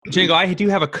Django, I do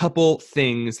have a couple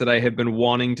things that I have been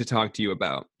wanting to talk to you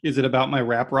about. Is it about my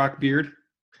rap rock beard?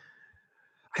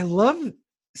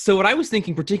 So what I was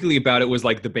thinking particularly about it was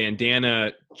like the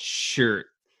bandana shirt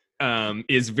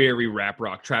is very rap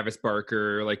rock. Travis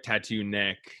Barker, like tattoo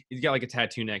neck. He's got like a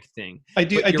tattoo neck thing. I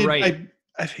do. But you're right.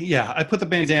 I put the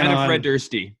bandana kind of on. Fred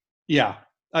Dursty. Yeah,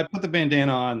 I put the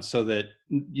bandana on so that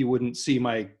you wouldn't see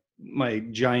my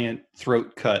giant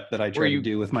throat cut that I tried to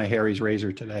do with my Harry's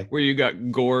razor today. Where you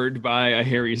got gored by a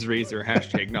Harry's razor.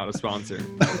 # not a sponsor.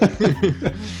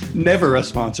 Never a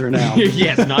sponsor now.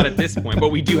 Yes, not at this point. But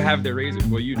we do have their razors.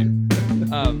 Well, you do.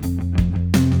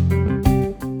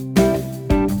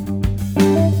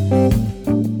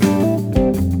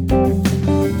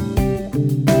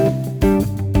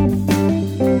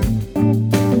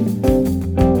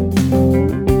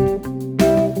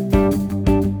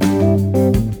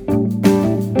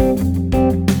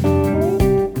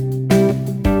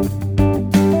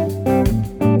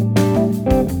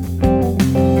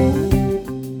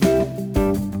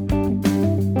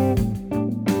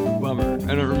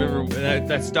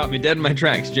 Stop me dead in my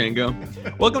tracks, Django.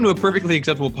 Welcome to a perfectly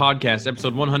acceptable podcast,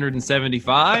 episode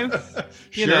 175.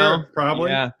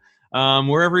 Probably. Yeah.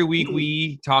 Where every week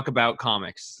we talk about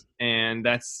comics, and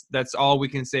that's all we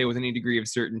can say with any degree of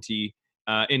certainty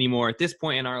anymore at this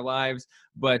point in our lives.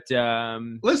 But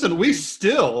listen, we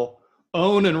still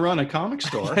own and run a comic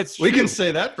store. That's true. We can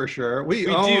say that for sure. We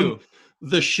own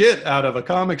the shit out of a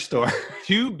comic store.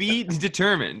 To be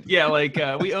determined. Yeah, like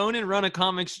we own and run a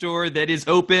comic store that is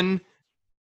open.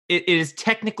 It is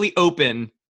technically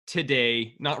open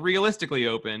today, not realistically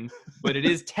open, but it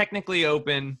is technically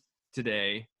open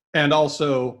today. And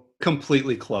also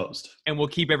completely closed. And we'll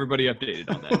keep everybody updated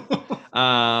on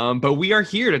that. But we are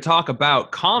here to talk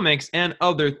about comics and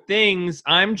other things.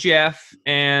 I'm Jeff,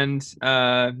 and,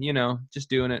 just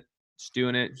doing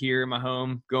it here in my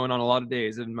home, going on a lot of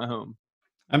days in my home.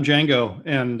 I'm Django,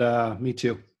 and me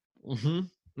too.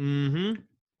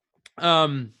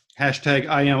 Hashtag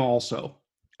I am also.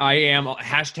 I am.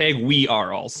 Hashtag we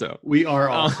are also. We are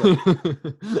also.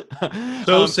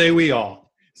 So say we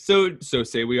all. So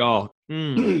say we all.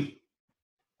 So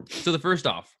the first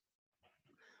off,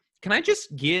 can I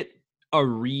just get a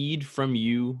read from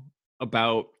you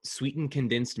about sweetened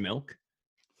condensed milk?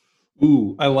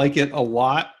 Ooh, I like it a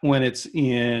lot when it's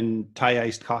in Thai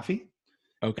iced coffee.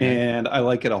 Okay. And I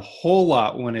like it a whole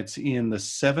lot when it's in the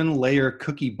 7-layer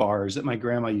cookie bars that my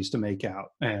grandma used to make out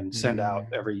and send out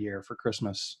every year for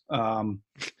Christmas.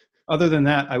 Other than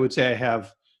that, I would say I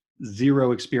have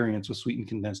zero experience with sweetened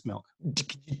condensed milk.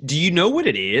 Do you know what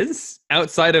it is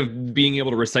outside of being able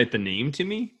to recite the name to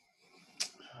me?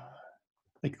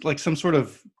 Like some sort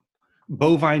of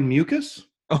bovine mucus?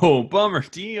 Oh, bummer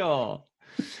deal.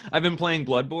 I've been playing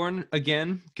Bloodborne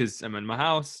again because I'm in my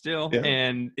house still,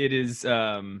 and it is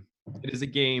a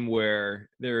game where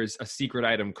there's a secret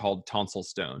item called Tonsil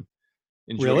Stone.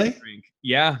 Really?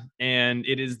 Yeah, and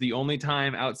it is the only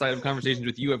time outside of conversations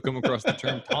with you I've come across the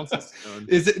term Tonsil Stone.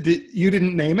 Is it? You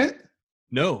didn't name it?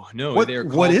 No. They're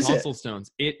called what is Tonsil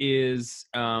Stones. It is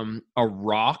a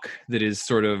rock that is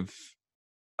sort of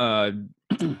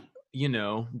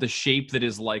the shape that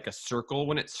is like a circle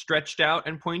when it's stretched out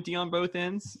and pointy on both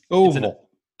ends. Oval.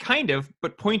 Kind of,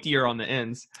 but pointier on the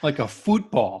ends. Like a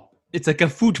football. It's like a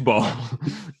football.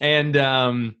 and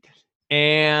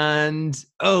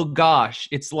oh gosh,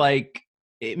 it's like,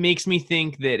 it makes me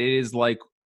think that it is like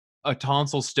a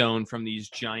tonsil stone from these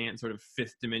giant sort of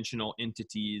fifth dimensional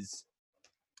entities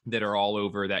that are all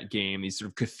over that game, these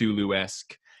sort of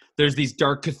Cthulhu-esque. There's these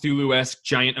dark Cthulhu-esque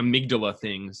giant amygdala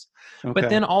things. Okay. But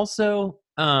then also,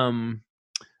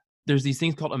 there's these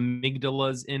things called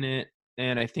amygdalas in it.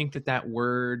 And I think that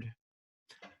word,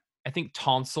 I think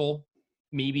tonsil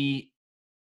maybe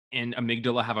and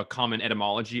amygdala have a common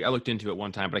etymology. I looked into it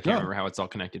one time, but I can't remember how it's all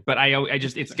connected. But I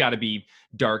just, it's got to be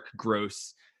dark,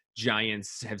 gross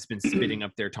giants have been spitting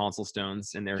up their tonsil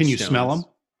stones and their Can you stones. smell them?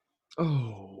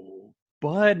 Oh,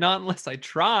 but not unless I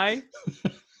try.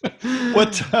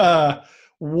 What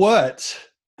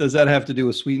does that have to do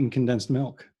with sweetened condensed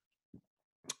milk?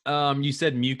 You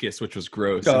said mucus, which was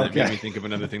gross, and that made me think of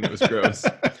another thing that was gross.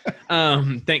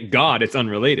 Thank God it's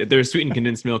unrelated. There's sweetened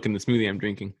condensed milk in the smoothie I'm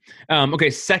drinking.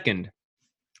 Okay, second,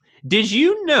 did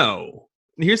you know,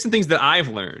 here's some things that I've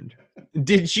learned.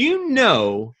 Did you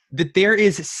know that there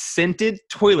is scented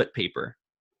toilet paper?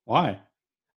 Why?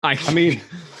 I mean,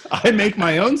 I make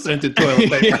my own scented toilet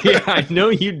paper. Yeah, I know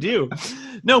you do.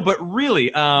 No, but really,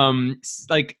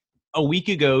 like a week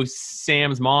ago,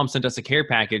 Sam's mom sent us a care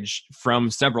package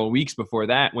from several weeks before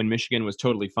that when Michigan was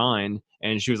totally fine.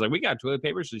 And she was like, we got toilet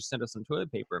paper. So she sent us some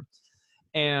toilet paper.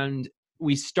 And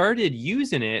we started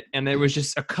using it, and there was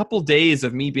just a couple days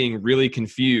of me being really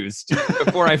confused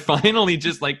before I finally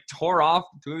just like tore off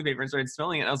toilet paper and started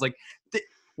smelling it. I was like,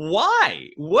 why?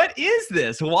 What is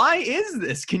this? Why is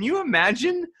this? Can you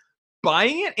imagine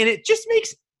buying it? And it just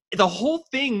makes the whole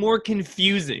thing more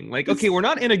confusing. Like, okay, we're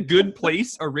not in a good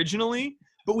place originally,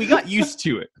 but we got used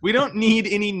to it. We don't need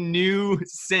any new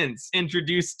scents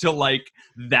introduced to like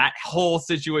that whole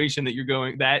situation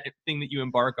that thing that you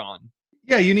embark on.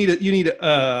 Yeah, you need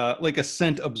like a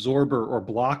scent absorber or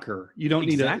blocker. You don't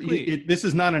need this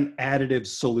is not an additive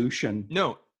solution.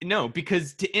 No,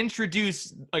 because to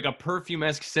introduce like a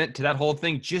perfume-esque scent to that whole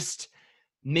thing just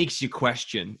makes you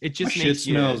question. It just makes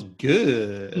you. Smells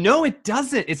good. No, it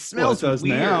doesn't. It smells weird.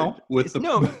 Now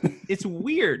it's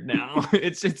weird now.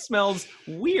 It smells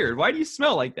weird. Why do you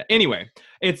smell like that? Anyway,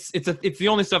 it's the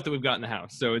only stuff that we've got in the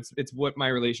house. So it's what my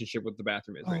relationship with the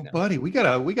bathroom is right now. Buddy, we got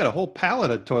a whole pallet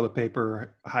of toilet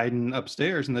paper hiding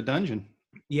upstairs in the dungeon.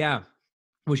 Yeah,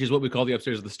 which is what we call the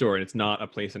upstairs of the store, and it's not a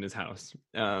place in his house.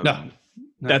 No.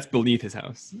 That's beneath his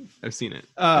house. I've seen it.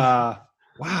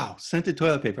 Wow, scented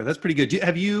toilet paper. That's pretty good.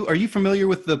 Are you familiar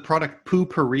with the product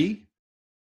Poo-Pourri?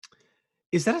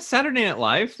 Is that a Saturday Night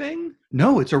Live thing?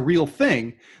 No, it's a real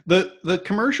thing. The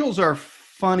commercials are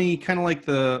funny, kind of like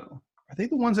are they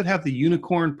the ones that have the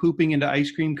unicorn pooping into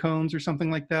ice cream cones or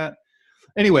something like that?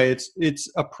 Anyway,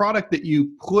 it's a product that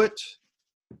you put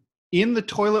in the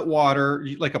toilet water,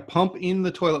 like a pump in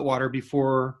the toilet water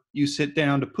before you sit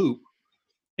down to poop.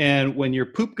 And when your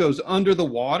poop goes under the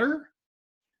water,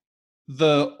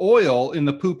 the oil in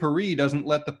the Poo-Pourri doesn't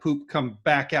let the poop come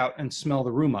back out and smell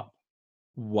the room up.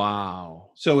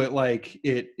 Wow. So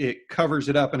it covers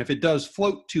it up, and if it does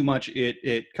float too much,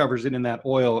 it covers it in that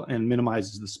oil and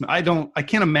minimizes the smell. I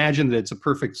can't imagine that it's a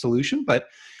perfect solution, but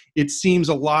it seems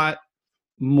a lot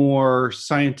more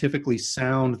scientifically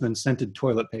sound than scented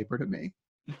toilet paper to me.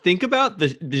 Think about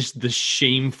the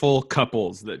shameful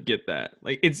couples that get that.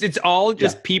 Like it's all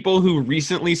just people who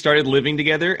recently started living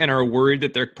together and are worried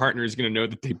that their partner is going to know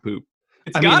that they poop.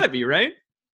 It's got to be, right?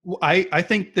 I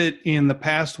think that in the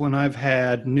past, when I've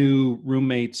had new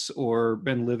roommates or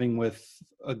been living with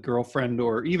a girlfriend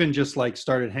or even just like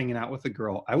started hanging out with a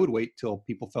girl, I would wait till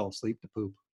people fell asleep to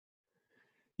poop.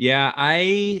 Yeah,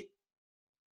 I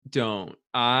don't.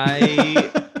 Nah.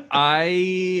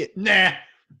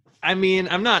 I mean,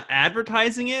 I'm not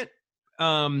advertising it,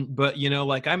 but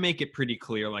like I make it pretty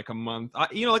clear. Like a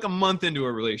month into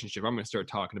a relationship, I'm gonna start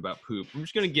talking about poop. I'm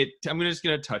just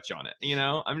gonna touch on it.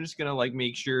 I'm just gonna like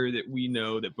make sure that we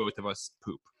know that both of us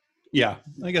poop. Yeah,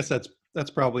 I guess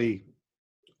that's probably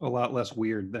a lot less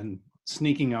weird than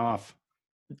sneaking off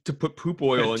to put poop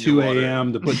oil at in 2 your water.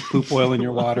 a.m. to put poop oil in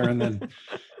your water and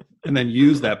then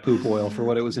use that poop oil for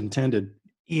what it was intended.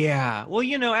 Yeah. Well,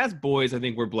 as boys, I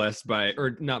think we're blessed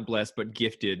or not blessed, but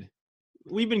gifted.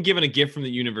 We've been given a gift from the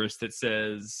universe that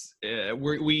says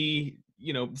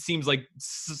seems like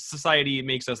society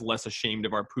makes us less ashamed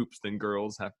of our poops than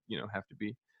girls have to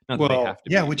be. Not that they have to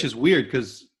be, which is weird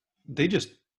because they just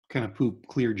kind of poop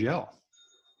clear gel.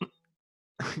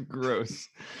 Gross.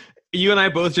 You and I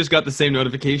both just got the same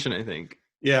notification, I think.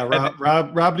 Yeah,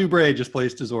 Rob Dubray just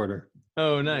placed his order.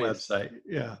 Oh, nice. Website.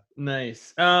 Yeah.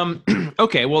 Nice.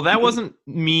 Okay, well, that wasn't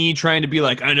me trying to be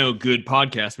like, I know good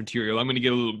podcast material. I'm going to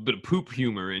get a little bit of poop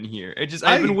humor in here.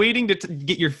 I've been waiting to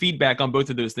get your feedback on both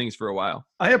of those things for a while.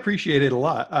 I appreciate it a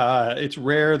lot. It's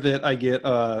rare that I get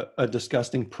a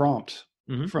disgusting prompt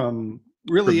from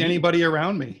really anybody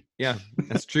around me. Yeah,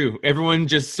 that's true. Everyone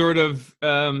just sort of,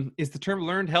 is the term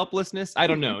learned helplessness? I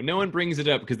don't know. No one brings it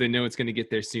up because they know it's going to get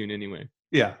there soon anyway.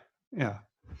 Yeah.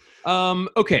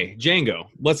 Okay, Django,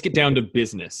 let's get down to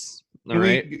business. All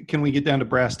right. Can we get down to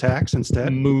brass tacks instead?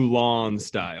 Mulan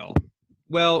style.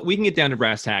 Well, we can get down to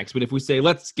brass tacks, but if we say,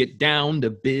 let's get down to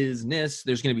business,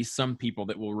 there's going to be some people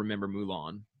that will remember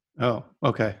Mulan. Oh,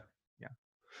 okay. Yeah.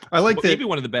 I like that. Maybe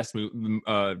one of the best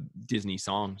Disney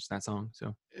songs, that song.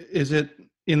 So, is it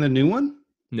in the new one?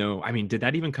 No. I mean, did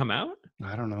that even come out?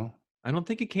 I don't know. I don't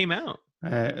think it came out.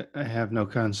 I have no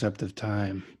concept of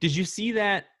time. Did you see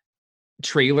that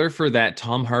trailer for that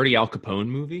Tom Hardy Al Capone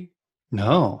movie?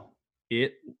 No. Does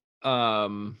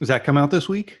that come out this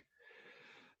week?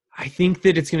 I think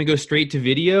that it's going to go straight to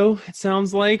video. It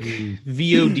sounds like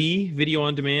VOD, video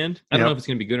on demand. I don't know if it's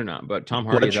going to be good or not, but Tom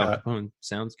Hardy as Al Capone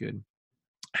sounds good.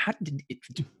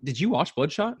 Did you watch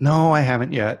Bloodshot? No, I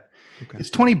haven't yet. Okay. It's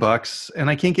 $20 and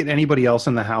I can't get anybody else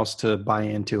in the house to buy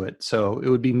into it. So it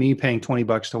would be me paying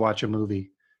 $20 to watch a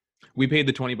movie. We paid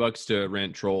the $20 to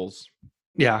rent Trolls.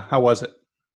 Yeah. How was it?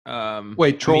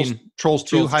 Wait, Trolls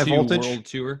 2 High Voltage? World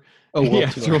Tour. Oh, World yeah,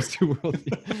 Tour. Trolls 2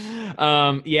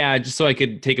 World. Yeah, just so I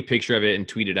could take a picture of it and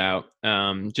tweet it out.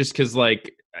 Just because,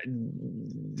 like,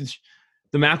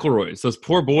 the McElroys, those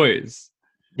poor boys.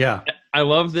 Yeah. I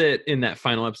love that in that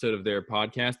final episode of their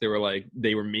podcast,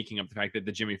 they were making up the fact that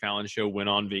the Jimmy Fallon show went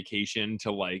on vacation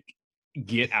to like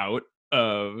get out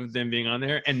of them being on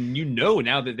there. And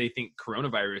now that they think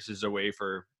coronavirus is a way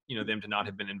for them to not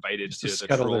have been invited Just to to the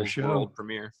scuttle their Trolls show. World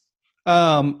premiere.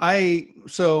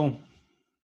 So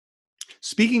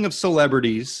speaking of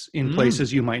celebrities in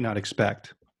places you might not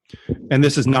expect, and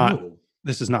this is not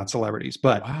celebrities,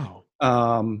 but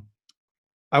wow.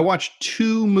 I watched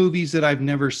three movies that I've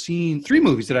never seen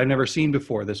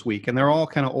before this week, and they're all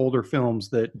kind of older films.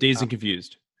 That Dazed and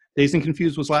Confused. Dazed and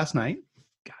Confused was last night.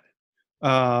 Got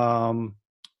it.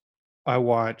 I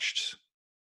watched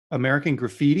American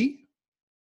Graffiti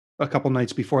a couple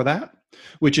nights before that,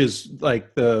 which is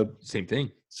like the same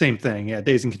thing. Same thing. Yeah,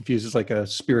 Dazed and Confused is like a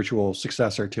spiritual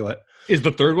successor to it. Is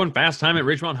the third one Fast Time at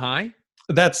Ridgemont High?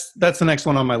 That's the next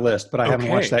one on my list, but I haven't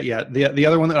watched that yet. The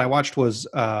other one that I watched was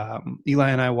Eli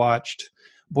and I watched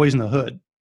Boys in the Hood,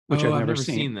 which I've never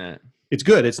seen that. It's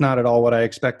good. It's not at all what I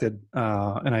expected,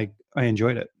 and I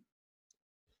enjoyed it.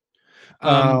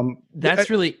 That's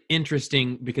really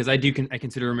interesting because I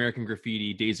consider American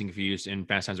Graffiti, Dazed and Confused, and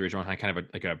Fast Times at Ridgemont High kind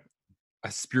of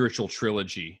a spiritual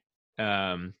trilogy.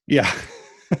 Yeah.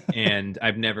 And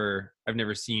I've never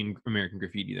seen American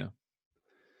Graffiti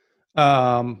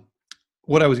though.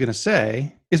 What I was going to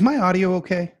say is my audio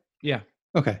okay? Yeah.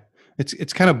 Okay.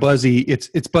 It's kind of buzzy.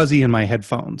 It's buzzy in my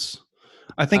headphones.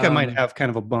 I think I might have kind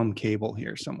of a bum cable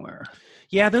here somewhere.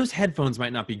 Yeah, those headphones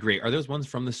might not be great. Are those ones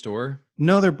from the store?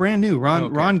 No, they're brand new.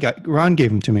 Ron gave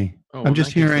them to me. Oh, I'm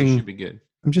just hearing. Should be good.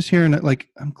 I'm just hearing it like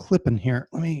I'm clipping here.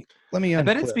 Let me. I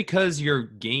bet it's because your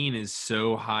gain is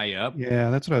so high up.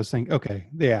 Yeah, that's what I was thinking. Okay,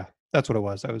 yeah, that's what it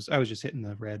was. I was just hitting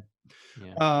the red.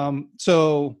 Yeah.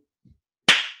 So.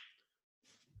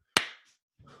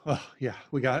 Oh yeah,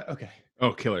 we got it. Okay.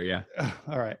 Oh, killer! Yeah.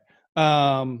 All right.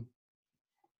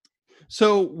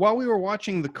 So while we were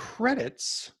watching the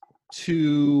credits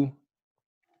to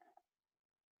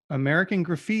American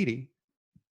Graffiti,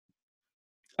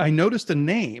 I noticed a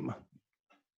name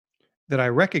that I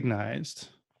recognized,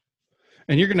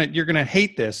 and you're gonna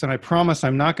hate this, and I promise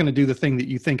I'm not gonna do the thing that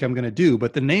you think I'm gonna do.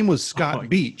 But the name was Scott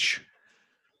Beach.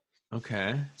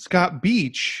 Okay. Scott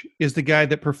Beach is the guy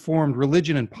that performed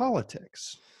Religion and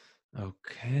Politics.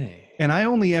 Okay. And I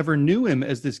only ever knew him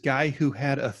as this guy who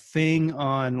had a thing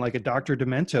on like a Dr.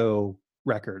 Demento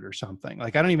record or something.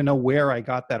 Like, I don't even know where I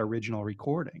got that original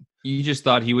recording. You just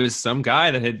thought he was some guy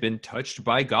that had been touched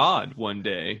by God one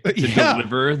day to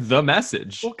deliver the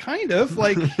message. Well, kind of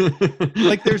like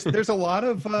there's a lot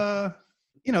of,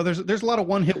 there's a lot of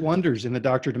one-hit wonders in the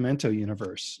Dr. Demento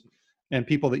universe. And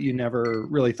people that you never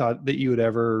really thought that you would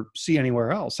ever see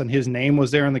anywhere else. And his name was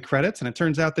there in the credits. And it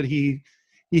turns out that he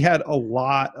had a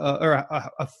lot or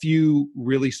a few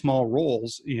really small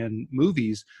roles in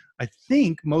movies, I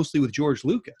think mostly with George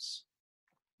Lucas.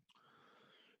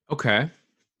 Okay.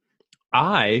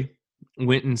 I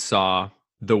went and saw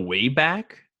The Way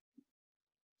Back.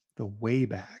 The Way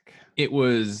Back. It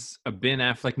was a Ben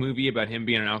Affleck movie about him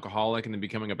being an alcoholic and then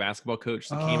becoming a basketball coach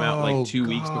that came out like 2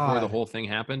 weeks before the whole thing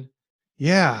happened.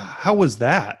 Yeah. How was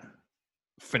that?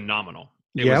 Phenomenal.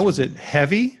 Was it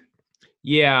heavy?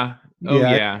 Yeah. Oh,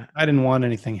 yeah. I didn't want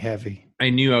anything heavy. I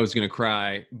knew I was going to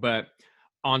cry. But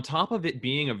on top of it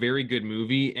being a very good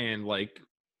movie and like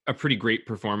a pretty great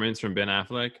performance from Ben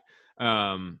Affleck,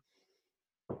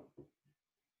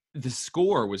 the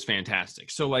score was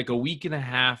fantastic. So like 2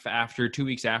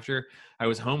 weeks after, I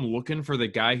was home looking for the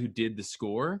guy who did the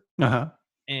score. Uh-huh.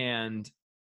 And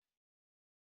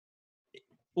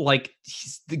like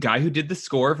the guy who did the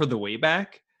score for The Way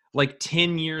Back, like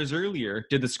 10 years earlier,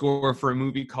 did the score for a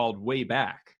movie called Way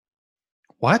Back.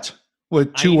 What?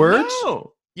 With two words?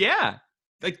 Know. Yeah.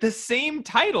 Like the same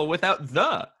title without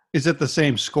the. Is it the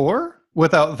same score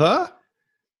without the?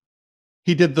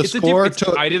 He did the score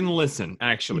to. I didn't listen,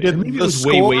 actually. He did it was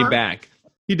way back.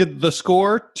 He did the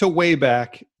score to Way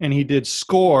Back, and he did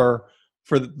score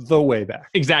for The Way Back.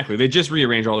 Exactly. They just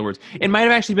rearranged all the words. It might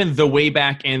have actually been The Way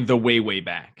Back and The Way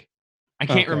Back. I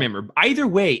can't remember. Either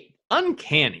way,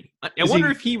 uncanny. I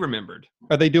wonder if he remembered.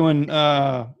 Are they doing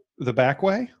The Back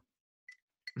Way?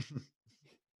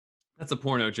 That's a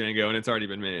porno, Django, and it's already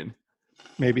been made.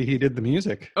 Maybe he did the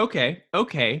music. Okay.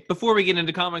 Before we get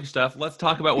into comic stuff, let's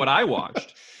talk about what I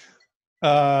watched.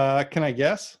 Can I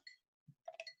guess?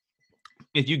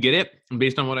 If you get it,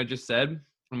 based on what I just said,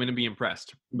 I'm going to be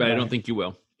impressed, but right. I don't think you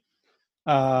will.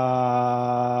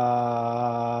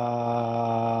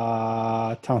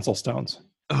 Tonsil Stones.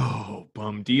 Oh,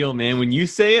 dumb deal, man. When you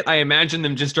say it, I imagine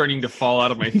them just starting to fall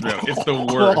out of my throat. It's the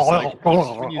worst. Like,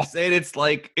 when you say it, it's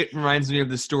like, it reminds me of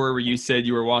the story where you said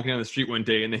you were walking down the street one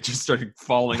day and they just started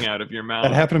falling out of your mouth.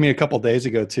 That happened to me a couple days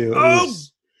ago too. Oh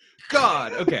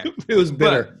God. Okay. It was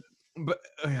bitter. But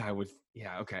yeah, I would.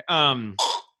 Yeah. Okay.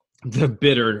 The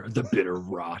bitter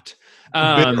rot.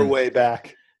 Bitter way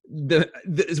back.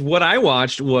 What I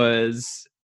watched was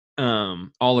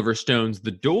Oliver Stone's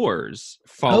The Doors,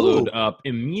 followed up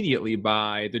immediately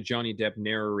by the Johnny Depp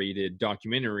narrated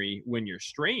documentary When You're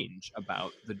Strange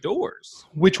about The Doors.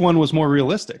 Which one was more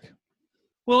realistic?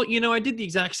 Well, I did the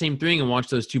exact same thing and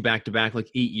watched those two back to back like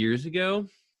 8 years ago.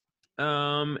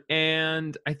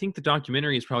 And I think the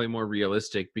documentary is probably more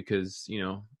realistic because,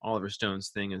 Oliver Stone's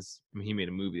thing is, he made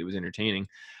a movie that was entertaining,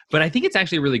 but I think it's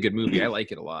actually a really good movie. I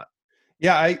like it a lot.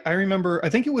 Yeah, I remember, I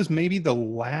think it was maybe the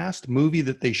last movie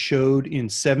that they showed in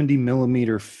 70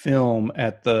 millimeter film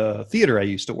at the theater I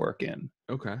used to work in.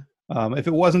 Okay. If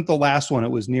it wasn't the last one, it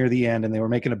was near the end, and they were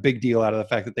making a big deal out of the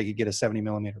fact that they could get a 70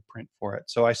 millimeter print for it.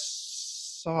 So I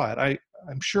saw it.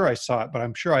 I'm sure I saw it, but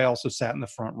I'm sure I also sat in the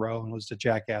front row and was a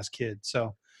jackass kid.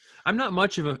 So I'm not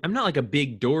like a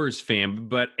big Doors fan,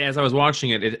 but as I was watching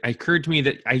it, it occurred to me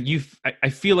that I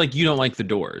feel like you don't like the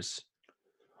Doors.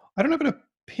 I don't have an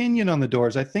opinion on the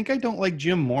Doors. I think I don't like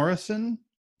Jim Morrison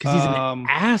because he's an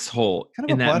asshole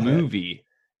in that movie.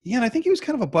 Yeah, and I think he was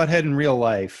kind of a butthead in real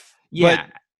life. Yeah,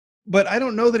 but I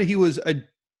don't know that he was a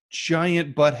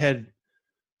giant butthead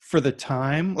for the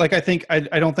time. Like, I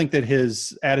don't think that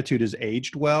his attitude has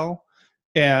aged well,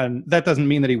 and that doesn't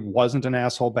mean that he wasn't an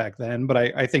asshole back then. But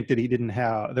I think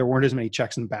that there weren't as many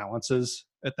checks and balances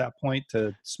at that point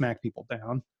to smack people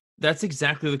down. That's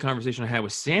exactly the conversation I had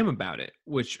with Sam about it,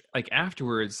 which like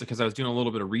afterwards, because I was doing a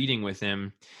little bit of reading with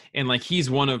him, and like he's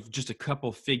one of just a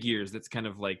couple figures that's kind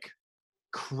of like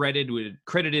credited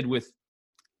with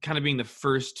kind of being the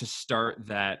first to start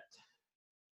that,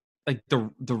 like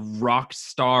the rock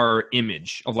star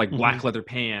image of like black leather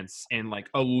pants and like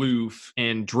aloof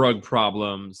and drug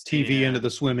problems, TV into the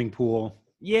swimming pool.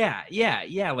 Yeah.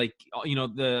 Like,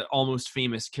 the almost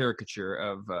famous caricature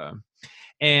of,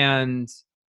 and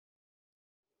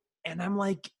I'm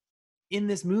like, in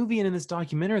this movie and in this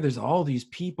documentary, there's all these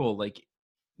people like,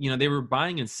 they were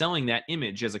buying and selling that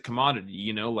image as a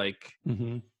commodity, like,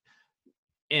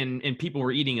 and people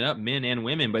were eating it up, men and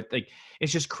women. But like,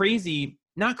 it's just crazy.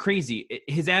 Not crazy.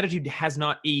 His attitude has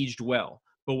not aged well.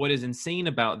 But what is insane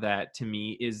about that to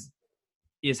me is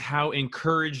how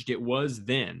encouraged it was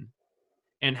then,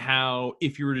 and how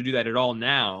if you were to do that at all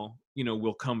now,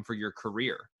 will come for your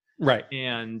career. Right.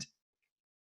 And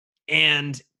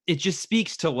it just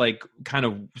speaks to like kind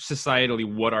of societally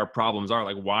what our problems are,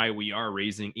 like why we are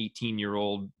raising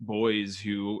 18-year-old boys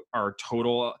who are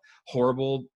total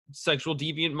horrible sexual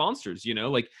deviant monsters,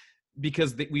 like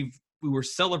because we were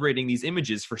celebrating these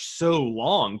images for so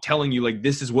long, telling you like,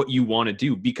 this is what you want to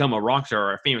do, become a rock star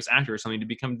or a famous actor or something, to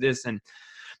become this. And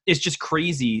it's just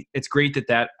crazy. It's great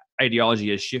that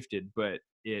ideology has shifted, but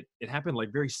it happened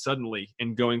like very suddenly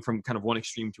and going from kind of one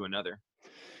extreme to another.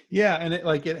 Yeah. And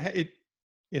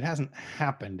it hasn't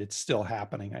happened. It's still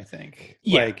happening, I think.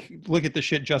 Yeah. Like, look at the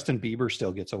shit Justin Bieber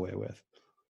still gets away with.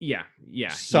 Yeah.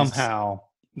 Somehow.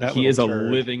 He is a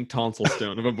living tonsil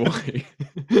stone of a boy.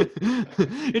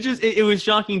 It was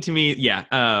shocking to me.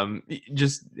 Yeah.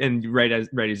 Just, and right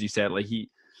as you said, like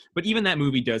but even that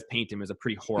movie does paint him as a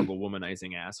pretty horrible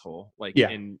womanizing asshole. Like, yeah.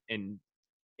 And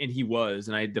he was,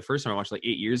 and the first time I watched like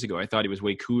 8 years ago, I thought he was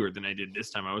way cooler than I did this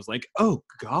time. I was like, oh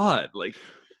God, like.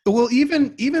 Well,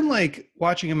 even like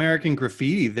watching American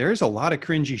Graffiti, there's a lot of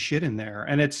cringy shit in there,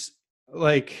 and it's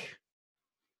like,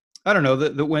 I don't know,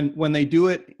 that when they do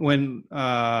it, when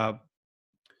Matthew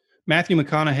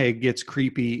McConaughey gets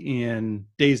creepy in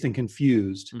Dazed and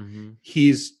Confused,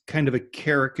 he's kind of a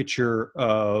caricature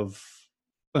of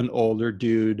an older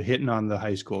dude hitting on the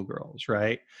high school girls,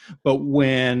 right? But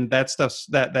when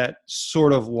that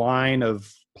sort of line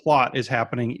of plot is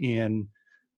happening in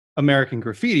American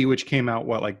Graffiti, which came out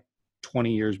like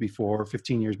 20 years before,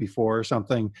 15 years before or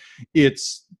something,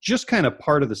 it's just kind of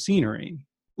part of the scenery.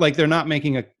 Like, they're not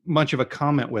making much of a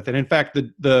comment with it. In fact,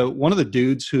 the one of the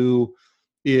dudes who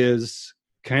is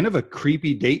kind of a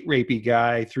creepy date rapey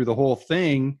guy through the whole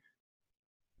thing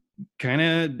kind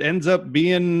of ends up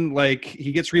being like,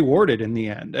 he gets rewarded in the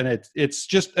end. And it's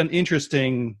just an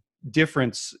interesting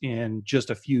difference in just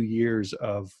a few years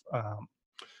of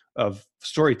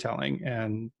storytelling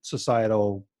and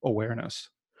societal awareness.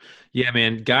 Yeah,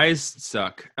 man, guys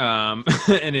suck. And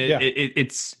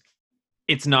it's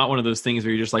it's not one of those things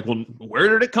where you're just like, well, where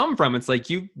did it come from? It's like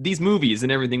these movies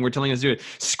and everything were telling us to do it.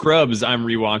 Scrubs, I'm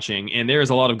rewatching, and there's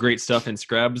a lot of great stuff in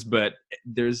Scrubs, but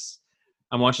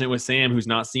I'm watching it with Sam, who's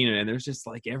not seen it, and there's just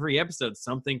like every episode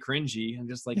something cringy. I'm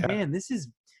just like, man, this is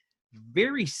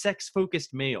very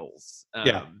sex-focused males.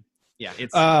 Yeah.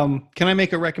 It's Can I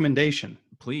make a recommendation?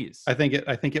 please. I think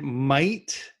it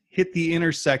might hit the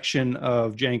intersection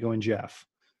of Django and Jeff.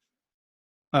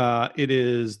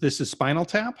 This is Spinal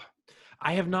Tap.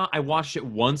 I have not. I watched it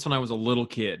once when I was a little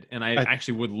kid, and I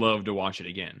actually would love to watch it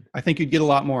again. I think you'd get a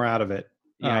lot more out of it.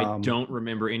 Yeah, I don't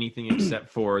remember anything except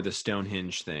for the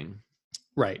Stonehenge thing.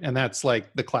 Right, and that's like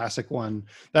the classic one.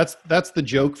 That's the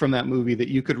joke from that movie that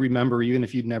you could remember even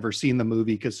if you'd never seen the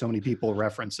movie because so many people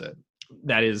reference it.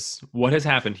 That is what has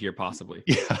happened here, possibly.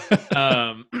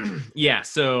 Yeah. Yeah.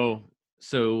 So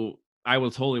I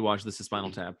will totally watch This is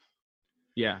Spinal Tap.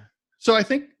 Yeah. So I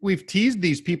think we've teased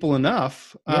these people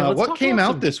enough. What came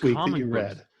out this week that you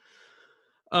read?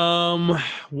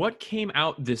 What came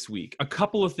out this week? A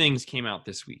couple of things came out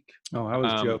this week. Oh, I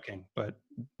was joking, but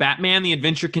Batman: The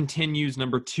Adventure Continues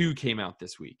 #2 came out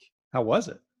this week. How was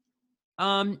it?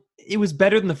 It was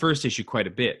better than the first issue quite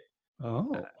a bit.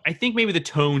 Oh. I think maybe the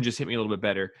tone just hit me a little bit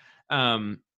better.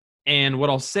 And what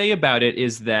I'll say about it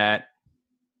is that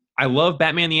I love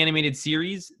Batman the Animated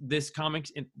Series. This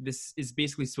is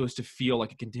basically supposed to feel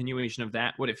like a continuation of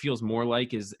that. What it feels more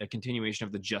like is a continuation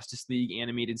of the Justice League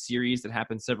animated series that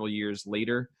happened several years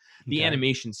later. The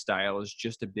animation style is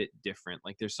just a bit different.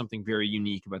 Like there's something very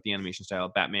unique about the animation style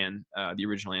of Batman, the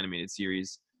original animated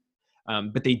series.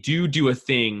 But they do a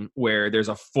thing where there's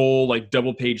a full like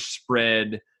double page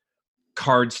spread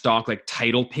cardstock like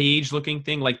title page looking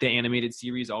thing like the animated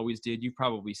series always did. You've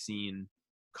probably seen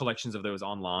collections of those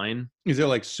online. Is it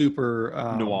like super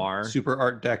noir, super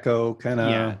art deco kind of?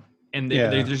 Yeah, and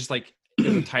they're just like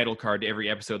there's a title card to every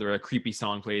episode where a creepy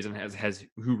song plays and has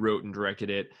who wrote and directed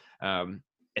it. Kind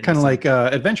of like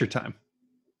Adventure Time.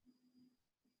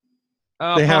 They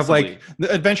possibly have like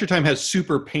the Adventure Time has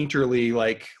super painterly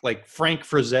like Frank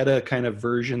Frazetta kind of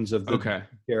versions of the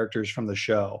characters from the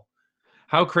show.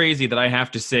 How crazy that I have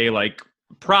to say like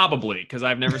probably because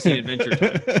I've never seen Adventure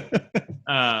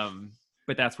Time.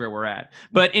 But that's where we're at.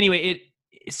 But anyway,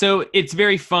 it's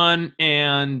very fun,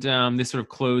 and this sort of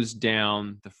closed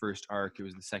down the first arc. It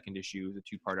was the second issue, the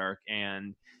 2-part arc,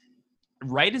 and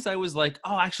right as I was like,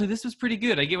 oh, actually, this was pretty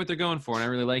good. I get what they're going for, and I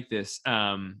really like this.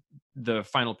 The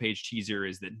final page teaser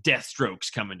is that Deathstroke's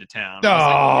coming to town. I was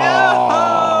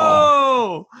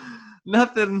like,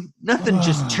 no! Nothing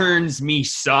just turns me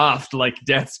soft like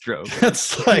Deathstroke.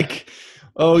 That's like,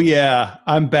 oh yeah,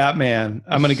 I'm Batman.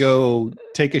 I'm gonna go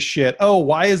take a shit. Oh,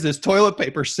 why is this toilet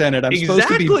paper scented? I'm supposed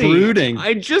to be brooding.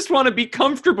 I just want to be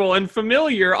comfortable and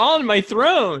familiar on my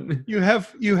throne. You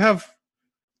have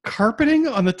carpeting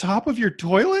on the top of your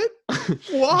toilet?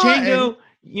 Why? Django,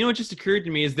 you know what just occurred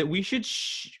to me is that we should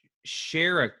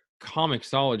share a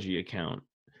Comixology account.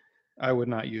 I would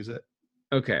not use it.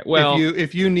 Okay, well,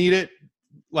 if you need it,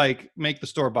 like make the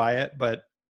store buy it. But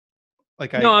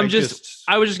like, I was just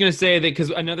gonna say that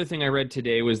because another thing I read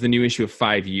today was the new issue of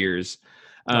 5 Years.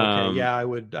 Okay, yeah, I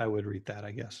would read that,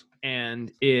 I guess. And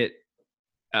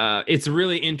it's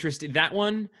really interesting. That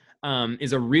one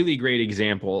is a really great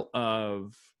example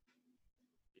of.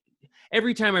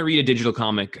 Every time I read a digital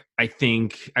comic, I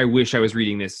think I wish I was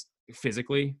reading this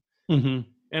physically. Mm-hmm.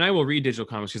 And I will read digital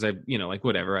comics because like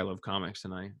whatever, I love comics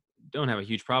and I don't have a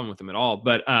huge problem with them at all.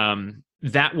 But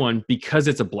that one, because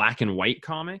it's a black and white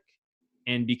comic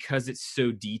and because it's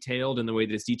so detailed in the way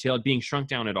that it's detailed, being shrunk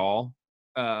down at all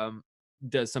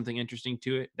does something interesting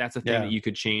to it. That's a thing that you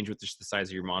could change with just the size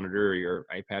of your monitor or your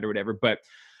iPad or whatever. But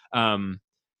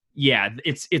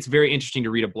it's very interesting to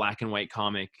read a black and white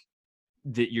comic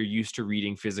that you're used to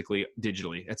reading physically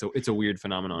digitally. It's a weird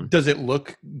phenomenon. Does it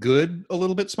look good a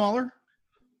little bit smaller?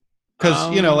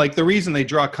 Because like the reason they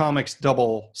draw comics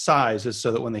double size is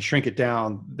so that when they shrink it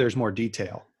down, there's more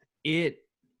detail. It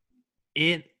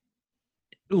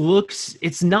looks.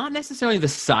 It's not necessarily the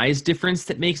size difference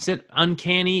that makes it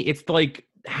uncanny. It's like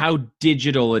how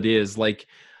digital it is. Like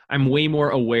I'm way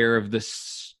more aware of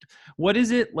this. What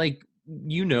is it like?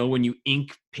 When you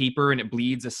ink paper and it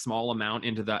bleeds a small amount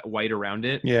into that white around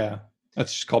it. Yeah,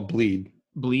 that's just called bleed.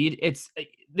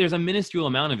 There's a minuscule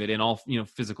amount of it in all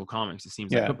physical comics, it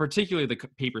seems like, but particularly the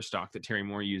paper stock that Terry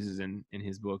Moore uses in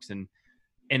his books, and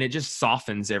it just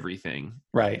softens everything,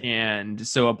 right? And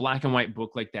so a black and white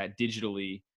book like that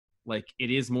digitally, like it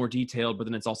is more detailed, but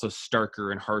then it's also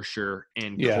starker and harsher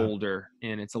and colder,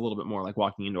 and it's a little bit more like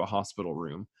walking into a hospital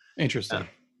room. Interesting.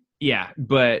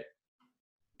 But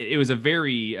it was a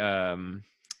very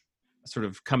sort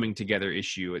of coming together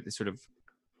issue. It sort of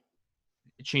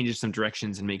changes some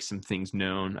directions and makes some things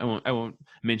known. I won't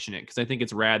mention it because I think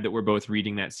it's rad that we're both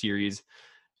reading that series,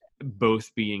 both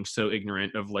being so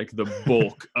ignorant of like the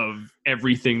bulk of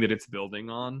everything that it's building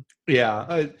on.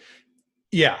 Yeah.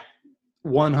 Yeah.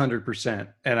 100%.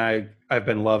 And I've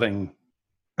been loving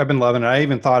it. I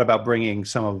even thought about bringing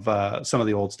some of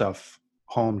the old stuff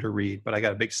home to read, but I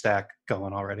got a big stack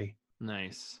going already.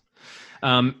 Nice.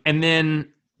 And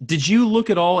then did you look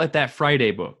at all at that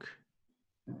Friday book?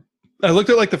 I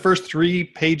looked at like the first 3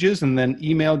 pages and then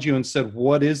emailed you and said,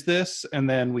 what is this? And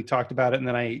then we talked about it, and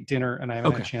then I ate dinner, and I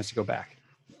haven't had a chance to go back.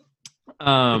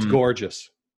 It's gorgeous.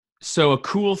 So a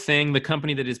cool thing, the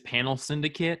company that is Panel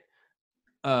Syndicate,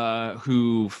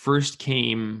 who first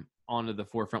came onto the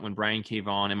forefront when Brian K.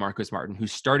 Vaughan and Marcos Martin, who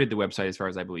started the website, as far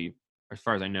as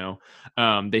I know,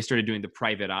 they started doing the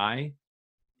Private Eye.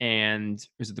 And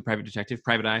is it the Private Detective?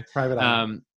 Private Eye. Private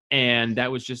Eye. And that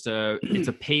was just it's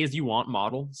a pay as you want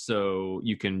model. So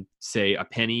you can say a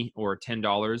penny or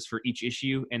 $10 for each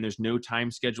issue, and there's no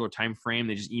time schedule or time frame.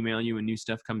 They just email you when new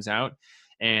stuff comes out.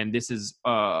 And this is,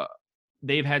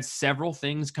 they've had several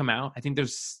things come out. I think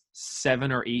there's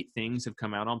 7 or 8 things have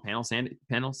come out on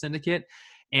Panel Syndicate.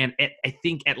 And I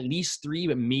think at least 3,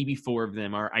 but maybe 4 of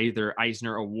them are either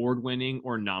Eisner Award winning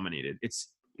or nominated.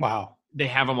 It's wow. They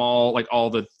have them all, like all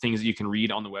the things that you can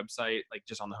read on the website, like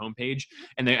just on the homepage,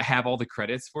 and they have all the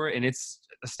credits for it, and it's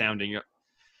astounding. That's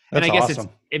and I guess awesome.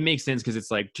 it makes sense because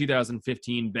it's like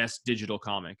 2015 best digital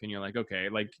comic, and you're like, okay,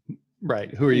 like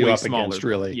right, who are you up smaller against,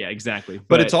 really? Yeah, exactly.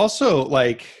 But it's also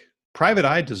like Private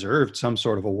Eye deserved some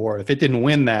sort of award. If it didn't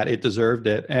win that, it deserved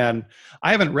it. And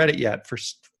I haven't read it yet.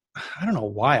 I don't know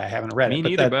why I haven't read it. Me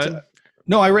neither, bud.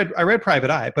 No, I read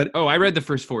Private Eye, but I read the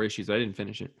first 4 issues. I didn't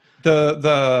finish it.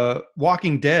 The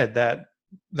Walking Dead, that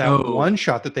one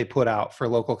shot that they put out for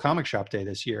local comic shop day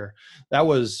this year, that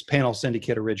was Panel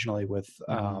Syndicate originally with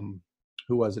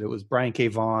who was it? It was Brian K.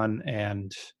 Vaughan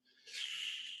and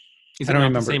I don't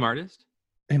remember the same artist.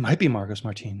 It might be Marcos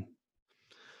Martin.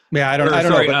 Yeah, I don't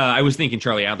know. But, I was thinking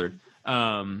Charlie Adlard.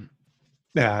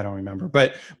 Yeah, I don't remember,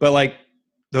 but like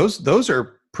those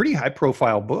are pretty high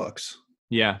profile books.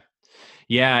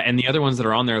 Yeah, and the other ones that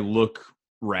are on there look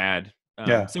rad.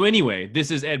 So anyway,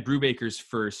 this is Ed Brubaker's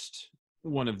first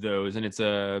one of those, and it's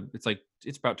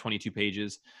about 22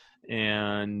 pages,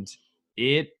 and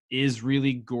it is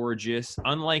really gorgeous.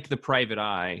 Unlike the Private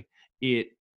Eye,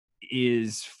 it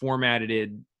is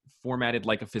formatted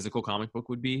like a physical comic book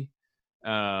would be.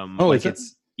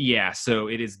 Yeah, so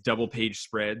it is double page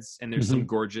spreads, and there's some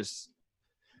gorgeous.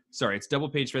 Sorry, it's double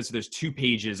page spreads, so there's 2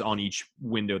 pages on each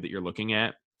window that you're looking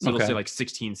at. So it'll say like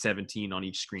 16, 17 on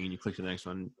each screen. You click to the next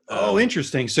one.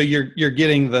 Interesting. So you're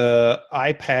getting the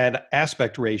iPad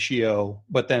aspect ratio,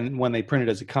 but then when they print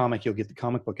it as a comic, you'll get the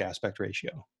comic book aspect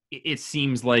ratio. It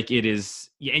seems like it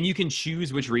is, yeah, and you can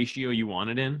choose which ratio you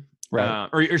want it in. Right.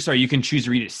 Or sorry, you can choose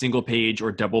to read it single page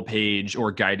or double page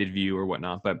or guided view or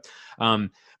whatnot. But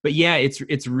yeah,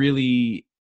 it's really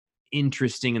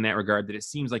interesting in that regard that it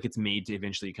seems like it's made to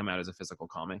eventually come out as a physical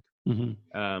comic.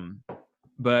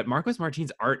 But Marcos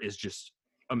Martin's art is just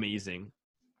amazing.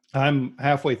 I'm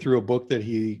halfway through a book that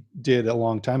he did a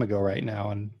long time ago right now,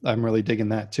 and I'm really digging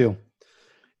that too.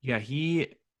 Yeah, he's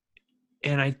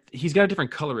got a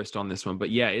different colorist on this one, but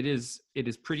yeah, it is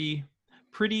pretty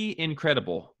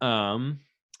incredible.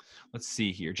 Let's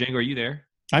see here. Django, are you there?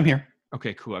 I'm here.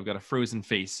 Okay, cool. I've got a frozen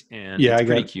face, and it's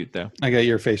pretty cute though. I got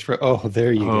your face for. Oh,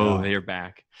 there you go. Oh, they're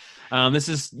back. This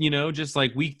is, just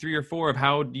like week 3 or 4 of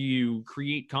how do you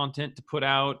create content to put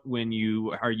out when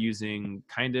you are using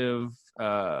kind of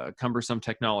cumbersome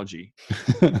technology.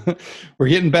 We're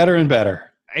getting better and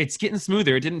better. It's getting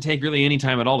smoother. It didn't take really any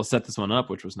time at all to set this one up,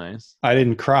 which was nice. I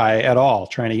didn't cry at all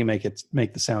trying to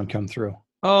make the sound come through.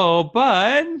 Oh,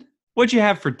 bud, what'd you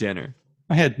have for dinner?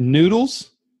 I had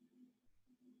noodles.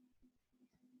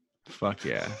 Fuck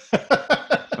yeah.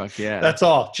 Fuck yeah. That's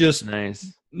all. Just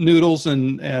nice. Noodles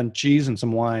and cheese and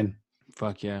some wine.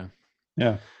 Fuck yeah.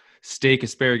 Yeah. Steak,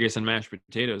 asparagus, and mashed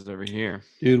potatoes over here.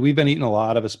 Dude, we've been eating a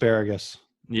lot of asparagus.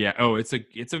 Yeah. Oh, it's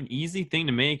an easy thing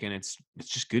to make, and it's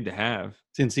just good to have.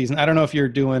 It's in season. I don't know if you're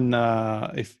doing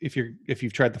if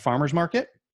you've tried the farmer's market.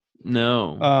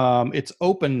 No. It's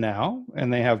open now,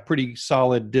 and they have pretty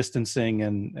solid distancing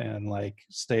and like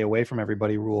stay away from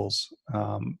everybody rules.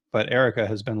 But Erica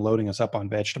has been loading us up on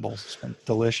vegetables. It's been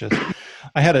delicious.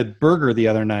 I had a burger the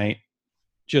other night.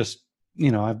 Just,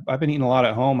 I've been eating a lot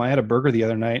at home. I had a burger the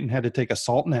other night and had to take a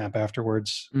salt nap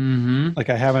afterwards. Like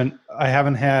I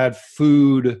haven't had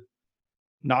food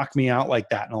knock me out like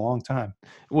that in a long time.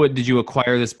 What, did you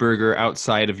acquire this burger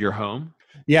outside of your home?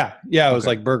 Yeah. It was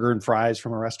like burger and fries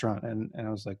from a restaurant. And I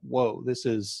was like, whoa, this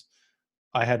is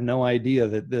I had no idea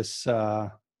that this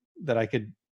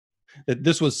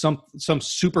was some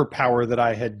superpower that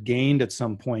I had gained at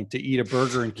some point to eat a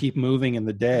burger and keep moving in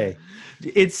the day.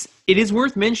 It is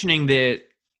worth mentioning that,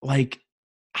 like,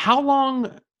 how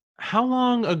long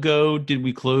ago did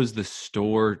we close the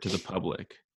store to the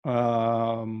public?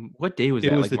 What day was It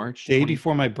that? was Like the March day 20?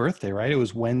 before my birthday, right? It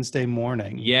was Wednesday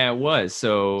morning. Yeah, it was.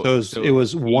 So So it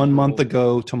was 1 month April.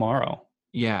 ago tomorrow.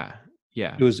 Yeah,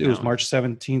 yeah. It was No. March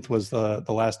 17th was the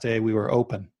last day we were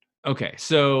open. Okay,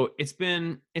 so it's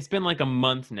been like a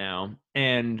month now,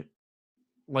 and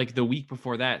like the week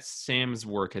before that, Sam's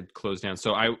work had closed down.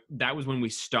 So that was when we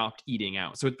stopped eating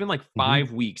out. So it's been like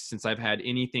 5 weeks since I've had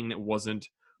anything that wasn't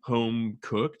home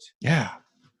cooked. Yeah.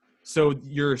 So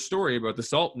your story about the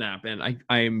salt nap, and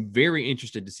I am very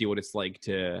interested to see what it's like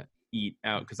to eat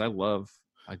out, because I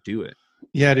do it.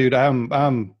 Yeah, dude,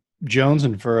 I'm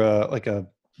jonesing for a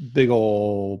big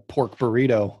old pork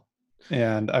burrito,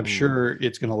 and I'm sure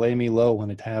it's going to lay me low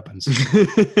when it happens.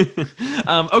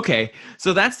 Okay,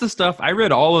 so that's the stuff. I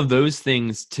read all of those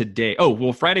things today. Oh,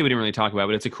 well, Friday we didn't really talk about,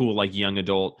 but it's a cool like young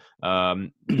adult.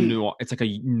 It's like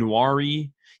a noir-y.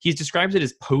 He describes it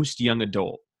as post young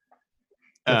adult.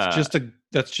 That's just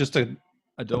a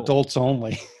adults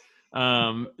only.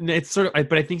 It's sort of,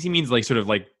 but I think he means like sort of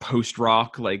like post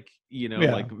rock, like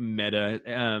Yeah. like meta.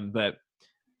 But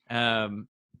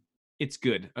it's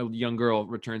good. A young girl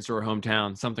returns to her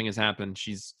hometown. Something has happened.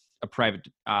 She's a private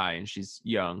eye, and she's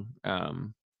young.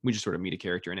 We just sort of meet a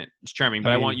character in it. It's charming,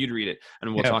 but I want you to read it,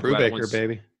 and we'll talk about it once.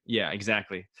 Baby. Yeah,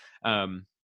 exactly.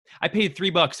 I paid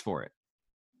 $3 for it.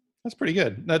 That's pretty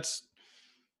good.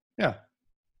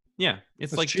 Yeah,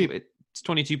 it's That's like cheap. It's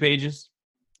 22 pages,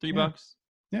 $3.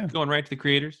 Yeah. Going right to the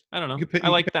creators. I don't know. I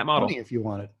You like could that model. money if you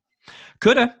wanted.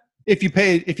 Coulda. If you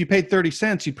paid 30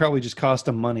 cents, you'd probably just cost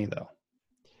them money though.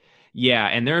 Yeah,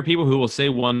 and there are people who will say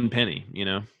 1 penny,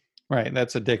 Right,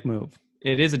 that's a dick move.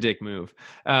 It is a dick move.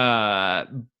 But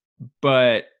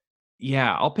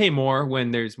yeah, I'll pay more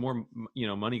when there's more,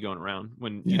 money going around,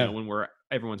 when, when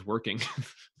everyone's working.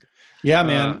 Yeah,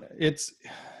 man.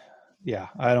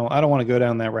 I don't want to go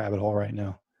down that rabbit hole right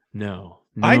now. No,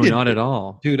 not at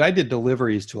all. Dude, I did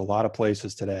deliveries to a lot of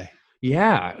places today.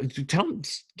 Yeah.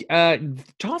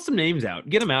 Toss some names out.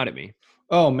 Get them out at me.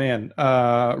 Oh man.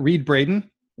 Reed Braden,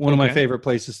 one of my favorite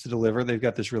places to deliver. They've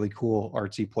got this really cool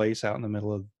artsy place out in the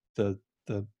middle of the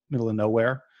middle of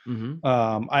nowhere. Mm-hmm.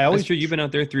 That's true. You've been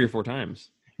out there 3 or 4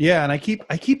 times. Yeah, and I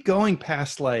keep going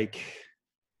past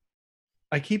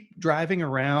I keep driving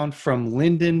around from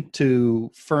Linden